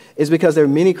this? It's because there are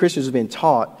many Christians who have been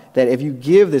taught that if you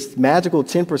give this magical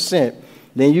 10%,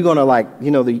 then you're going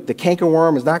to the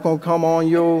cankerworm is not going to come on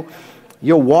you,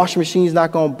 your washing machine is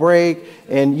not going to break,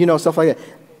 and, stuff like that.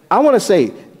 I want to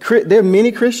say there are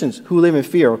many Christians who live in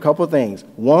fear of a couple of things.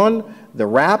 One, the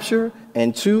rapture,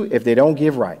 and two, if they don't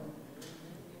give right.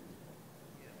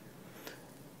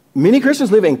 Many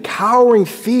Christians live in cowering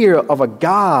fear of a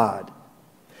God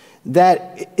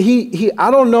that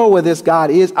I don't know where this God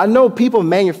is. I know people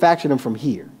manufacture him from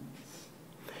here.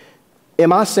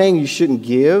 Am I saying you shouldn't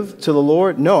give to the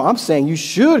Lord? No, I'm saying you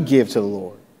should give to the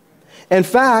Lord. In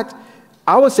fact,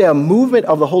 I would say a movement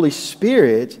of the Holy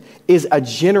Spirit is a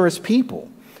generous people.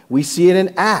 We see it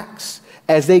in Acts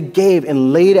as they gave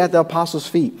and laid at the apostles'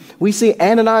 feet. We see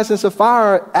Ananias and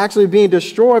Sapphira actually being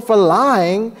destroyed for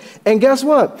lying. And guess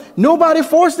what? Nobody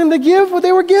forced them to give what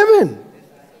they were given.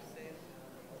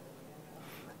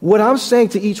 What I'm saying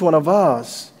to each one of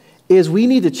us is we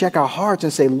need to check our hearts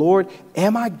and say, Lord,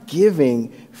 am I giving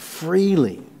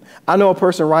freely? I know a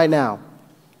person right now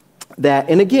that,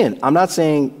 and again, I'm not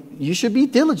saying you should be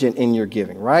diligent in your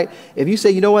giving, right? If you say,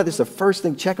 you know what, this is the first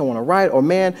thing check I want to write, or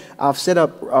man, I've set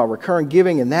up recurring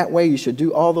giving, and that way you should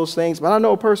do all those things. But I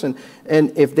know a person,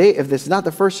 and if this is not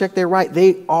the first check they write,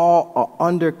 they all are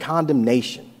under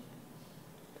condemnation.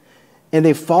 And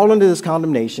they fall into this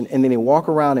condemnation, and then they walk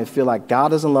around and feel like God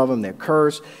doesn't love them, they're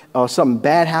cursed, or something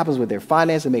bad happens with their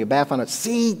finances, and make a bad finance.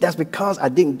 See, that's because I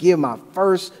didn't give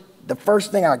the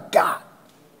first thing I got.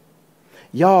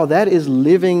 Y'all, that is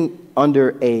living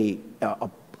under a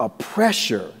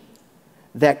pressure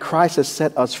that Christ has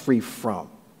set us free from.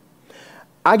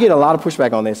 I get a lot of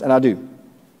pushback on this, and I do.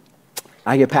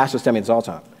 I get pastors tell me this all the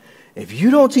time. If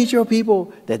you don't teach your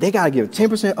people that they got to give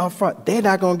 10% up front, they're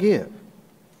not going to give.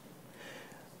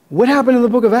 What happened in the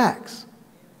book of Acts?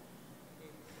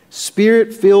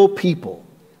 Spirit-filled people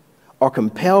are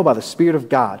compelled by the Spirit of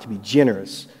God to be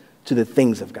generous to the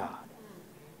things of God.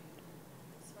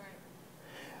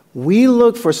 We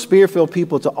look for spirit-filled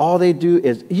people to all they do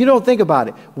is, you don't think about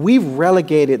it. We've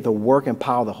relegated the work and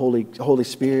power of the Holy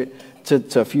Spirit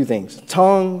to a few things.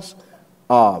 Tongues,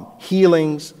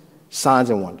 healings, signs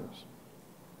and wonders.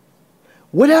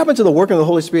 What happened to the working of the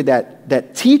Holy Spirit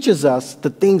that teaches us the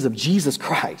things of Jesus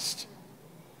Christ?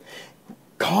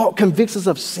 Convicts us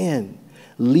of sin,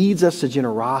 leads us to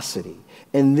generosity.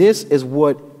 And this is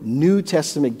what New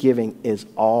Testament giving is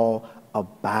all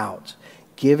about.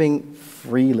 Giving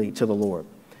freely to the Lord.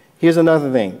 Here's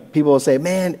another thing. People will say,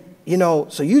 man,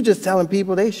 so you just telling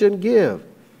people they shouldn't give.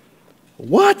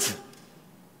 What?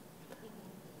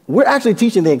 We're actually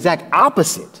teaching the exact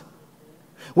opposite.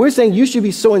 We're saying you should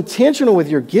be so intentional with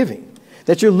your giving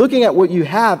that you're looking at what you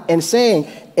have and saying,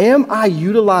 am I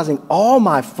utilizing all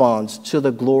my funds to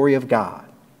the glory of God?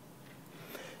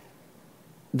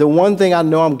 The one thing I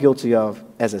know I'm guilty of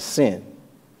as a sin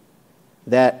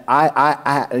that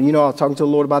I was talking to the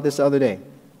Lord about this the other day.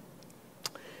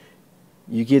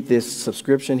 You get this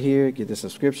subscription here, get this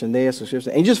subscription there,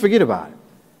 subscription, and you just forget about it.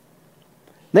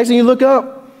 Next thing you look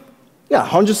up, you got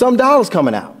 $100-something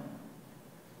coming out.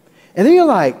 And then you're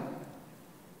like,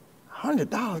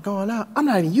 $100 going out? I'm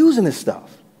not even using this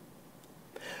stuff.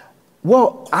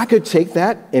 Well, I could take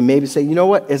that and maybe say, you know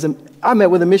what? I met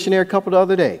with a missionary couple the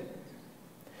other day.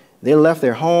 They left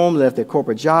their home, left their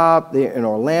corporate job. They're in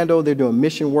Orlando. They're doing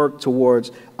mission work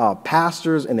towards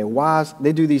pastors and their wives.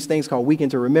 They do these things called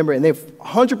Weekend to Remember, and they're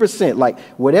 100%, like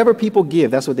whatever people give,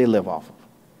 that's what they live off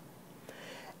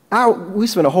of. We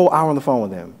spent a whole hour on the phone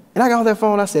with them. And I got on that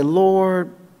phone and I said,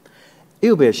 Lord, it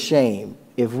would be a shame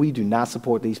if we do not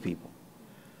support these people.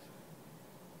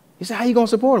 He said, how are you going to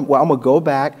support them? Well, I'm going to go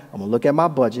back. I'm going to look at my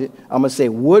budget. I'm going to say,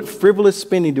 what frivolous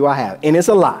spending do I have? And it's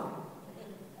a lot.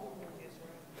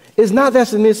 It's not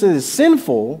that it's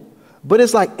sinful, but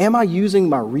it's like, am I using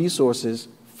my resources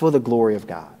for the glory of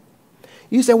God?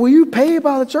 You say, well, you pay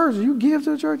by the church. You give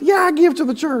to the church? Yeah, I give to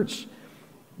the church.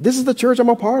 This is the church I'm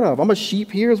a part of. I'm a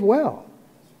sheep here as well,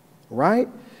 right?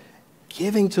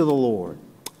 Giving to the Lord.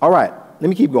 All right, let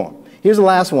me keep going. Here's the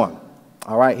last one.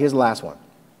 All right, here's the last one.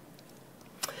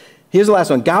 Here's the last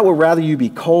one. God would rather you be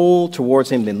cold towards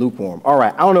him than lukewarm. All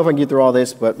right, I don't know if I can get through all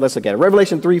this, but let's look at it.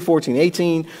 Revelation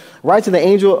 3:14-18. Write to the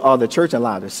angel of the church in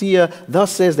Laodicea.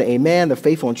 Thus says the Amen, the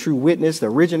faithful and true witness, the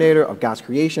originator of God's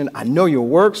creation. I know your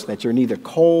works, that you're neither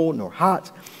cold nor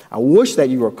hot. I wish that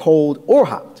you were cold or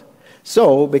hot.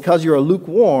 So, because you are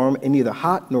lukewarm and neither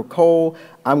hot nor cold,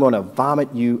 I'm going to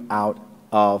vomit you out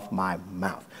of my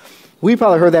mouth. We've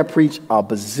probably heard that preached a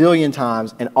bazillion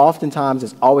times, and oftentimes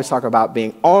it's always talking about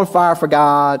being on fire for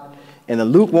God, and the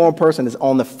lukewarm person is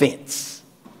on the fence.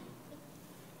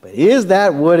 But is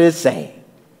that what it's saying?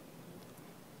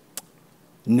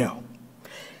 No.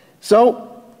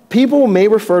 So people may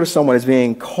refer to someone as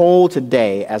being cold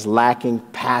today as lacking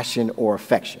passion or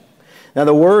affection. Now,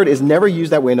 the word is never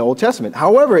used that way in the Old Testament.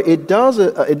 However,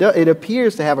 it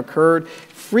appears to have occurred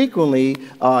frequently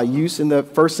used in the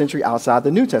first century outside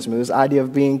the New Testament, this idea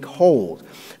of being cold.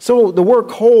 So the word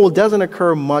cold doesn't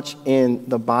occur much in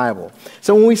the Bible.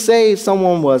 So when we say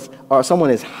someone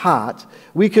is hot,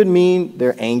 we could mean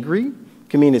they're angry,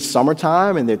 could mean it's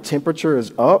summertime and their temperature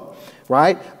is up,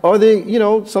 right? Or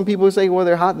some people would say, well,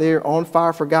 they're hot, they're on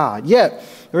fire for God. Yet,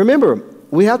 remember,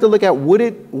 we have to look at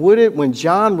when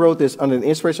John wrote this under the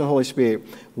inspiration of the Holy Spirit,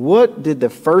 what did the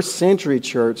first century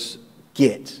church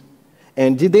get?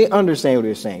 And did they understand what he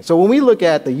was saying? So when we look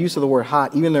at the use of the word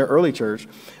hot, even in the early church,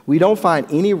 we don't find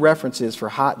any references for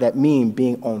hot that mean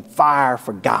being on fire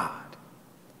for God.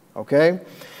 Okay?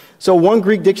 So one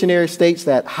Greek dictionary states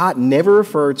that hot never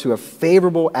referred to a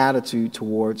favorable attitude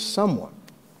towards someone.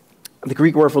 The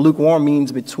Greek word for lukewarm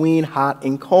means between hot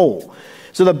and cold.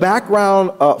 So the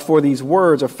background for these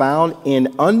words are found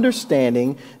in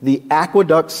understanding the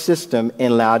aqueduct system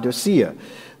in Laodicea.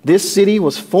 This city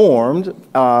was formed,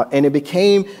 and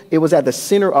it was at the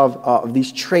center of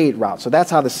these trade routes. So that's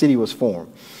how the city was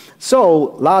formed.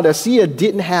 So Laodicea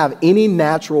didn't have any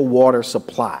natural water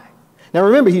supply. Now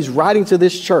remember, he's writing to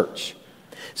this church.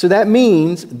 So that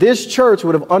means this church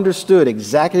would have understood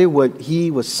exactly what he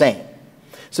was saying.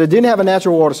 So it didn't have a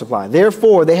natural water supply.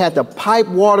 Therefore, they had to pipe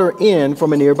water in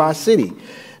from a nearby city.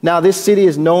 Now, this city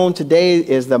is known today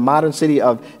as the modern city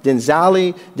of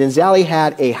Denzali. Denzali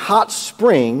had a hot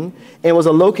spring and was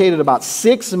located about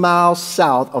 6 miles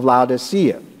south of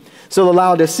Laodicea. So the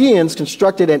Laodiceans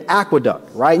constructed an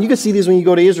aqueduct, right? And you can see these when you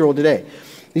go to Israel today.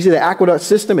 You see the aqueduct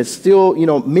system, it's still,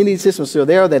 many systems still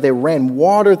there, that they ran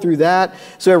water through that.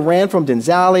 So it ran from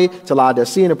Denzali to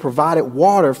Laodicea and it provided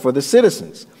water for the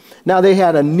citizens. Now, they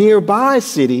had a nearby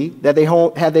city that they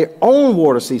had their own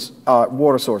water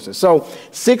sources. So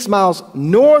 6 miles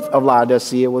north of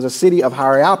Laodicea was a city of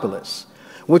Hierapolis,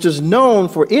 which was known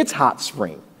for its hot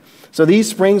spring. So these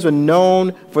springs were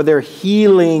known for their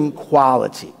healing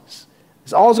qualities.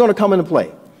 It's all going to come into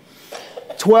play.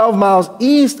 12 miles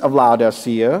east of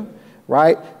Laodicea,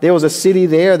 right, there was a city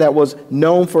there that was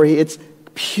known for its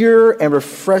pure and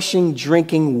refreshing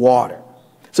drinking water.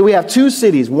 So we have two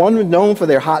cities, one known for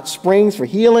their hot springs for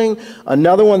healing,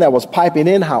 another one that was piping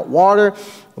in hot water,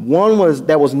 one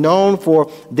that was known for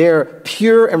their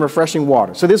pure and refreshing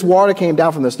water. So this water came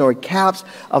down from the snowy caps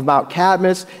of Mount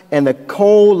Cadmus, and the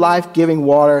cold, life-giving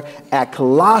water at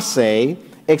Colossae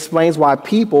explains why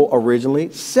people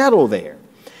originally settled there.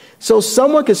 So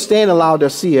someone could stand in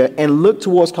Laodicea and look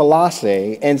towards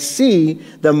Colossae and see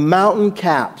the mountain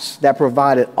caps that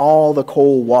provided all the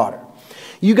cold water.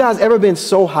 You guys ever been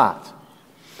so hot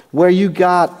where you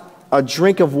got a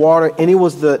drink of water and it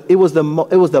was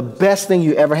the best thing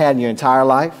you ever had in your entire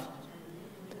life?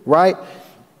 Right?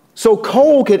 So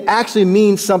cold could actually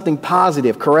mean something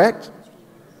positive, correct?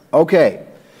 Okay.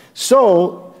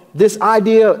 So this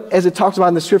idea, as it talks about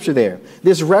in the scripture there,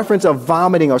 this reference of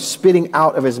vomiting or spitting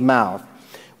out of his mouth,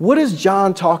 what is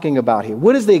John talking about here?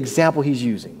 What is the example he's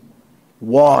using?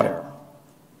 Water.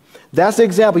 That's the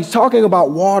example. He's talking about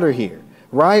water here.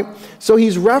 Right? So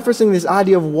he's referencing this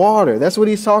idea of water. That's what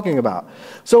he's talking about.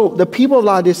 So the people of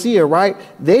Laodicea, right,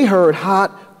 they heard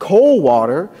hot, cold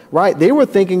water, right? They were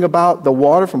thinking about the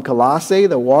water from Colossae,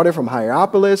 the water from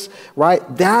Hierapolis, right?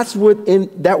 That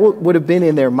would have been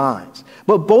in their minds.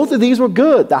 But both of these were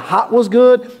good. The hot was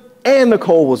good and the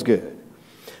cold was good.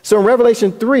 So in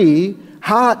Revelation 3,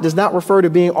 hot does not refer to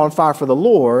being on fire for the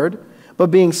Lord, but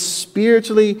being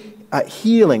spiritually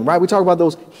healing, right? We talk about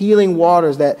those healing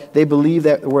waters that they believe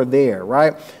that were there,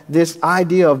 right? This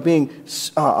idea of being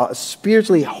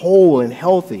spiritually whole and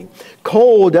healthy.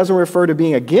 Cold doesn't refer to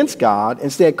being against God.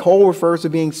 Instead, cold refers to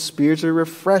being spiritually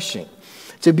refreshing,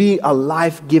 to be a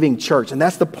life-giving church. And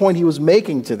that's the point he was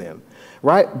making to them,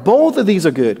 right? Both of these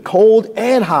are good. Cold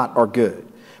and hot are good,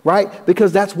 right?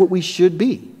 Because that's what we should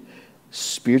be.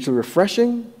 Spiritually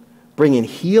refreshing, bringing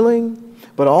healing,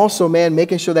 but also, man,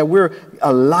 making sure that we're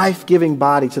a life-giving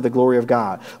body to the glory of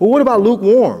God. Well, what about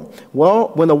lukewarm? Well,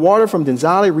 when the water from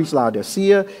Denzali reached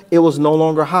Laodicea, it was no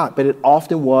longer hot, but it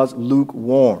often was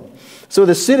lukewarm. So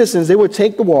the citizens, they would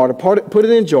take the water, put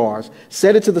it in jars,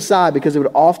 set it to the side because it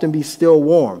would often be still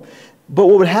warm. But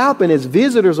what would happen is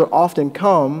visitors would often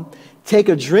come, take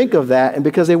a drink of that, and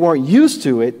because they weren't used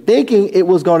to it, thinking it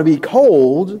was going to be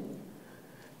cold,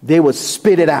 they would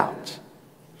spit it out.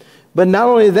 But not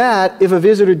only that, if a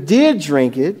visitor did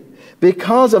drink it,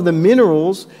 because of the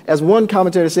minerals, as one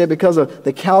commentator said, because of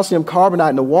the calcium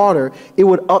carbonate in the water, it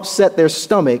would upset their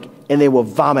stomach and they will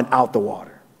vomit out the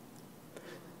water.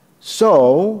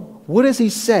 So, what does he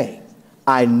say?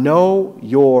 I know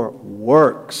your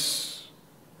works.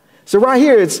 So right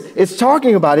here, it's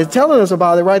talking about it, it's telling us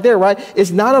about it right there, right?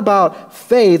 It's not about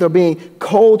faith or being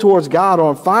cold towards God or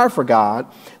on fire for God.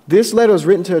 This letter is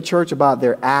written to a church about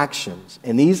their actions,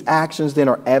 and these actions then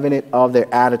are evident of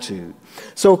their attitude.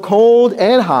 So cold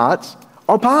and hot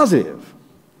are positive,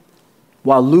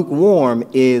 while lukewarm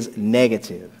is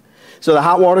negative. So the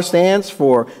hot water stands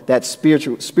for that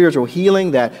spiritual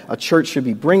healing that a church should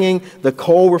be bringing. The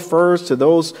cold refers to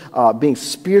those being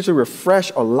spiritually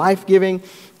refreshed or life-giving,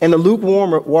 and the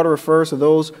lukewarm water refers to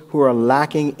those who are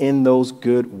lacking in those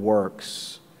good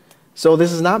works. So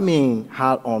this does not mean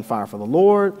hot on fire for the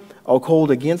Lord, or cold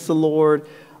against the Lord,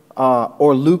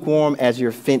 or lukewarm as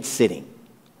you're fence sitting,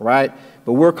 right?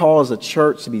 But we're called as a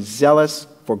church to be zealous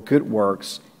for good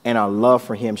works, and our love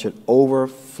for him should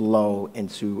overflow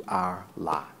into our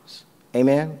lives.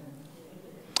 Amen?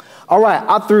 All right,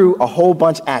 I threw a whole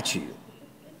bunch at you.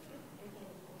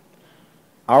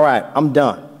 All right, I'm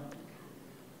done.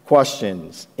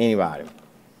 Questions? Anybody?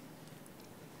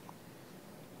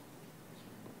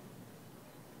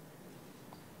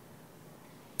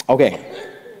 Okay,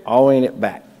 all in it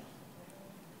back.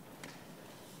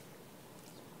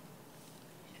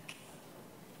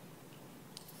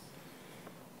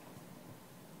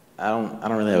 I don't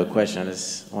really have a question. I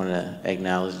just want to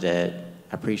acknowledge that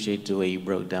I appreciate the way you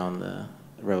broke down the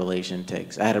Revelation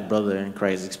text. I had a brother in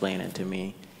Christ explain it to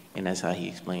me, and that's how he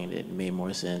explained it. It made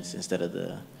more sense instead of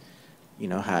the,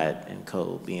 hot and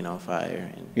cold being on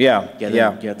fire. And you have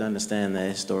to understand the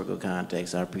historical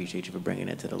context. I appreciate you for bringing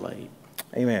it to the light.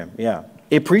 Amen. Yeah.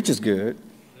 It preaches good.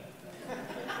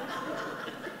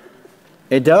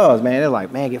 It does, man. They're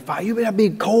like, man, get fire. You better be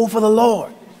cold for the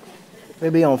Lord. You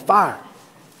better be on fire.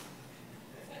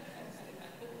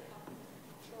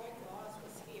 Troy Claus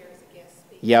was here,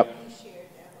 Yep.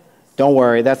 Don't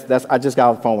worry. That's. I just got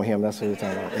off the phone with him. That's what he's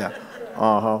talking about. Yeah.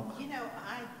 You know,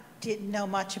 I didn't know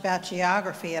much about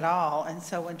geography at all, and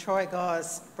so when Troy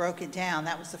Gauze broke it down,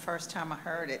 that was the first time I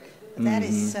heard it. But that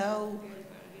is so,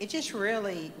 it just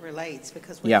really relates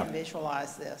because we Yeah. can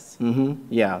visualize this.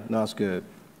 Yeah. No, it's good.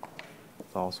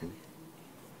 It's awesome.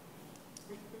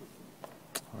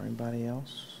 Or anybody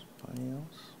else? Anybody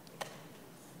else?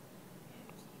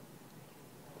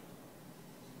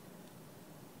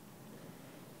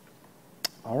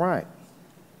 All right.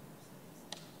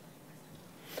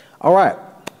 All right.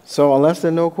 So unless there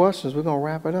are no questions, we're going to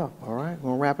wrap it up. All right. We're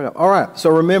going to wrap it up. All right.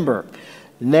 So remember,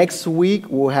 next week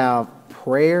we'll have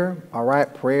prayer. All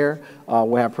right. Prayer.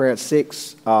 We'll have prayer at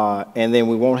 6. And then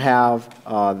we won't have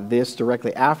this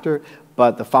directly after.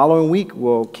 But the following week,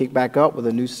 we'll kick back up with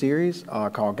a new series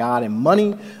called God and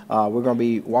Money. We're going to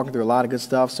be walking through a lot of good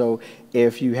stuff. So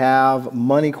if you have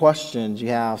money questions, you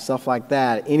have stuff like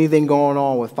that, anything going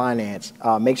on with finance,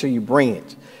 make sure you bring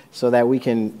it so that we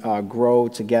can grow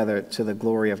together to the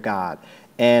glory of God.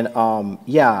 And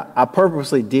yeah, I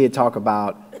purposely did talk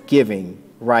about giving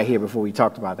right here before we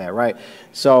talked about that, right?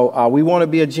 So we want to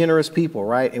be a generous people,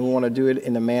 right? And we want to do it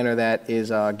in a manner that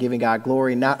is giving God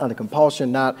glory, not under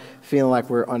compulsion, not feeling like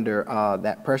we're under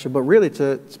that pressure, but really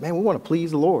man, we want to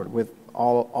please the Lord with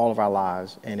all of our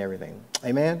lives and everything.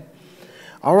 Amen?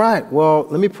 All right. Well,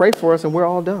 let me pray for us and we're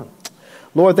all done.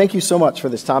 Lord, thank you so much for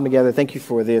this time together. Thank you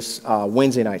for this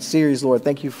Wednesday night series, Lord.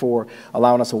 Thank you for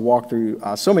allowing us to walk through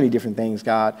so many different things,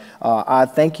 God. I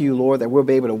thank you, Lord, that we'll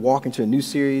be able to walk into a new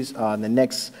series in the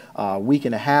next week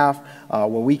and a half where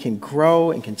we can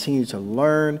grow and continue to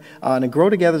learn and grow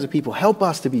together as a people. Help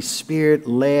us to be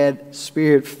Spirit-led,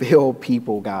 Spirit-filled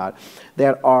people, God,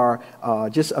 that are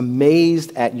just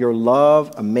amazed at your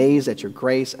love, amazed at your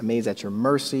grace, amazed at your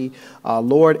mercy,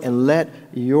 Lord, and let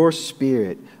your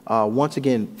Spirit once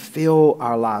again fill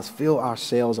our lives, fill our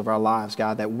sails of our lives,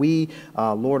 God, that we,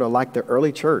 Lord, are like the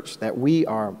early church, that we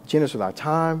are generous with our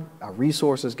time, our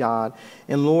resources, God,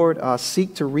 and Lord,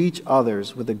 seek to reach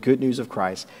others with the good news of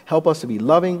Christ. Help us to be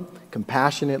loving,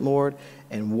 compassionate, Lord,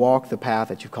 and walk the path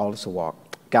that you've called us to walk.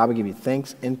 God, we give you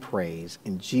thanks and praise.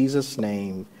 In Jesus'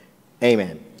 name,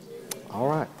 amen. All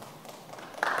right.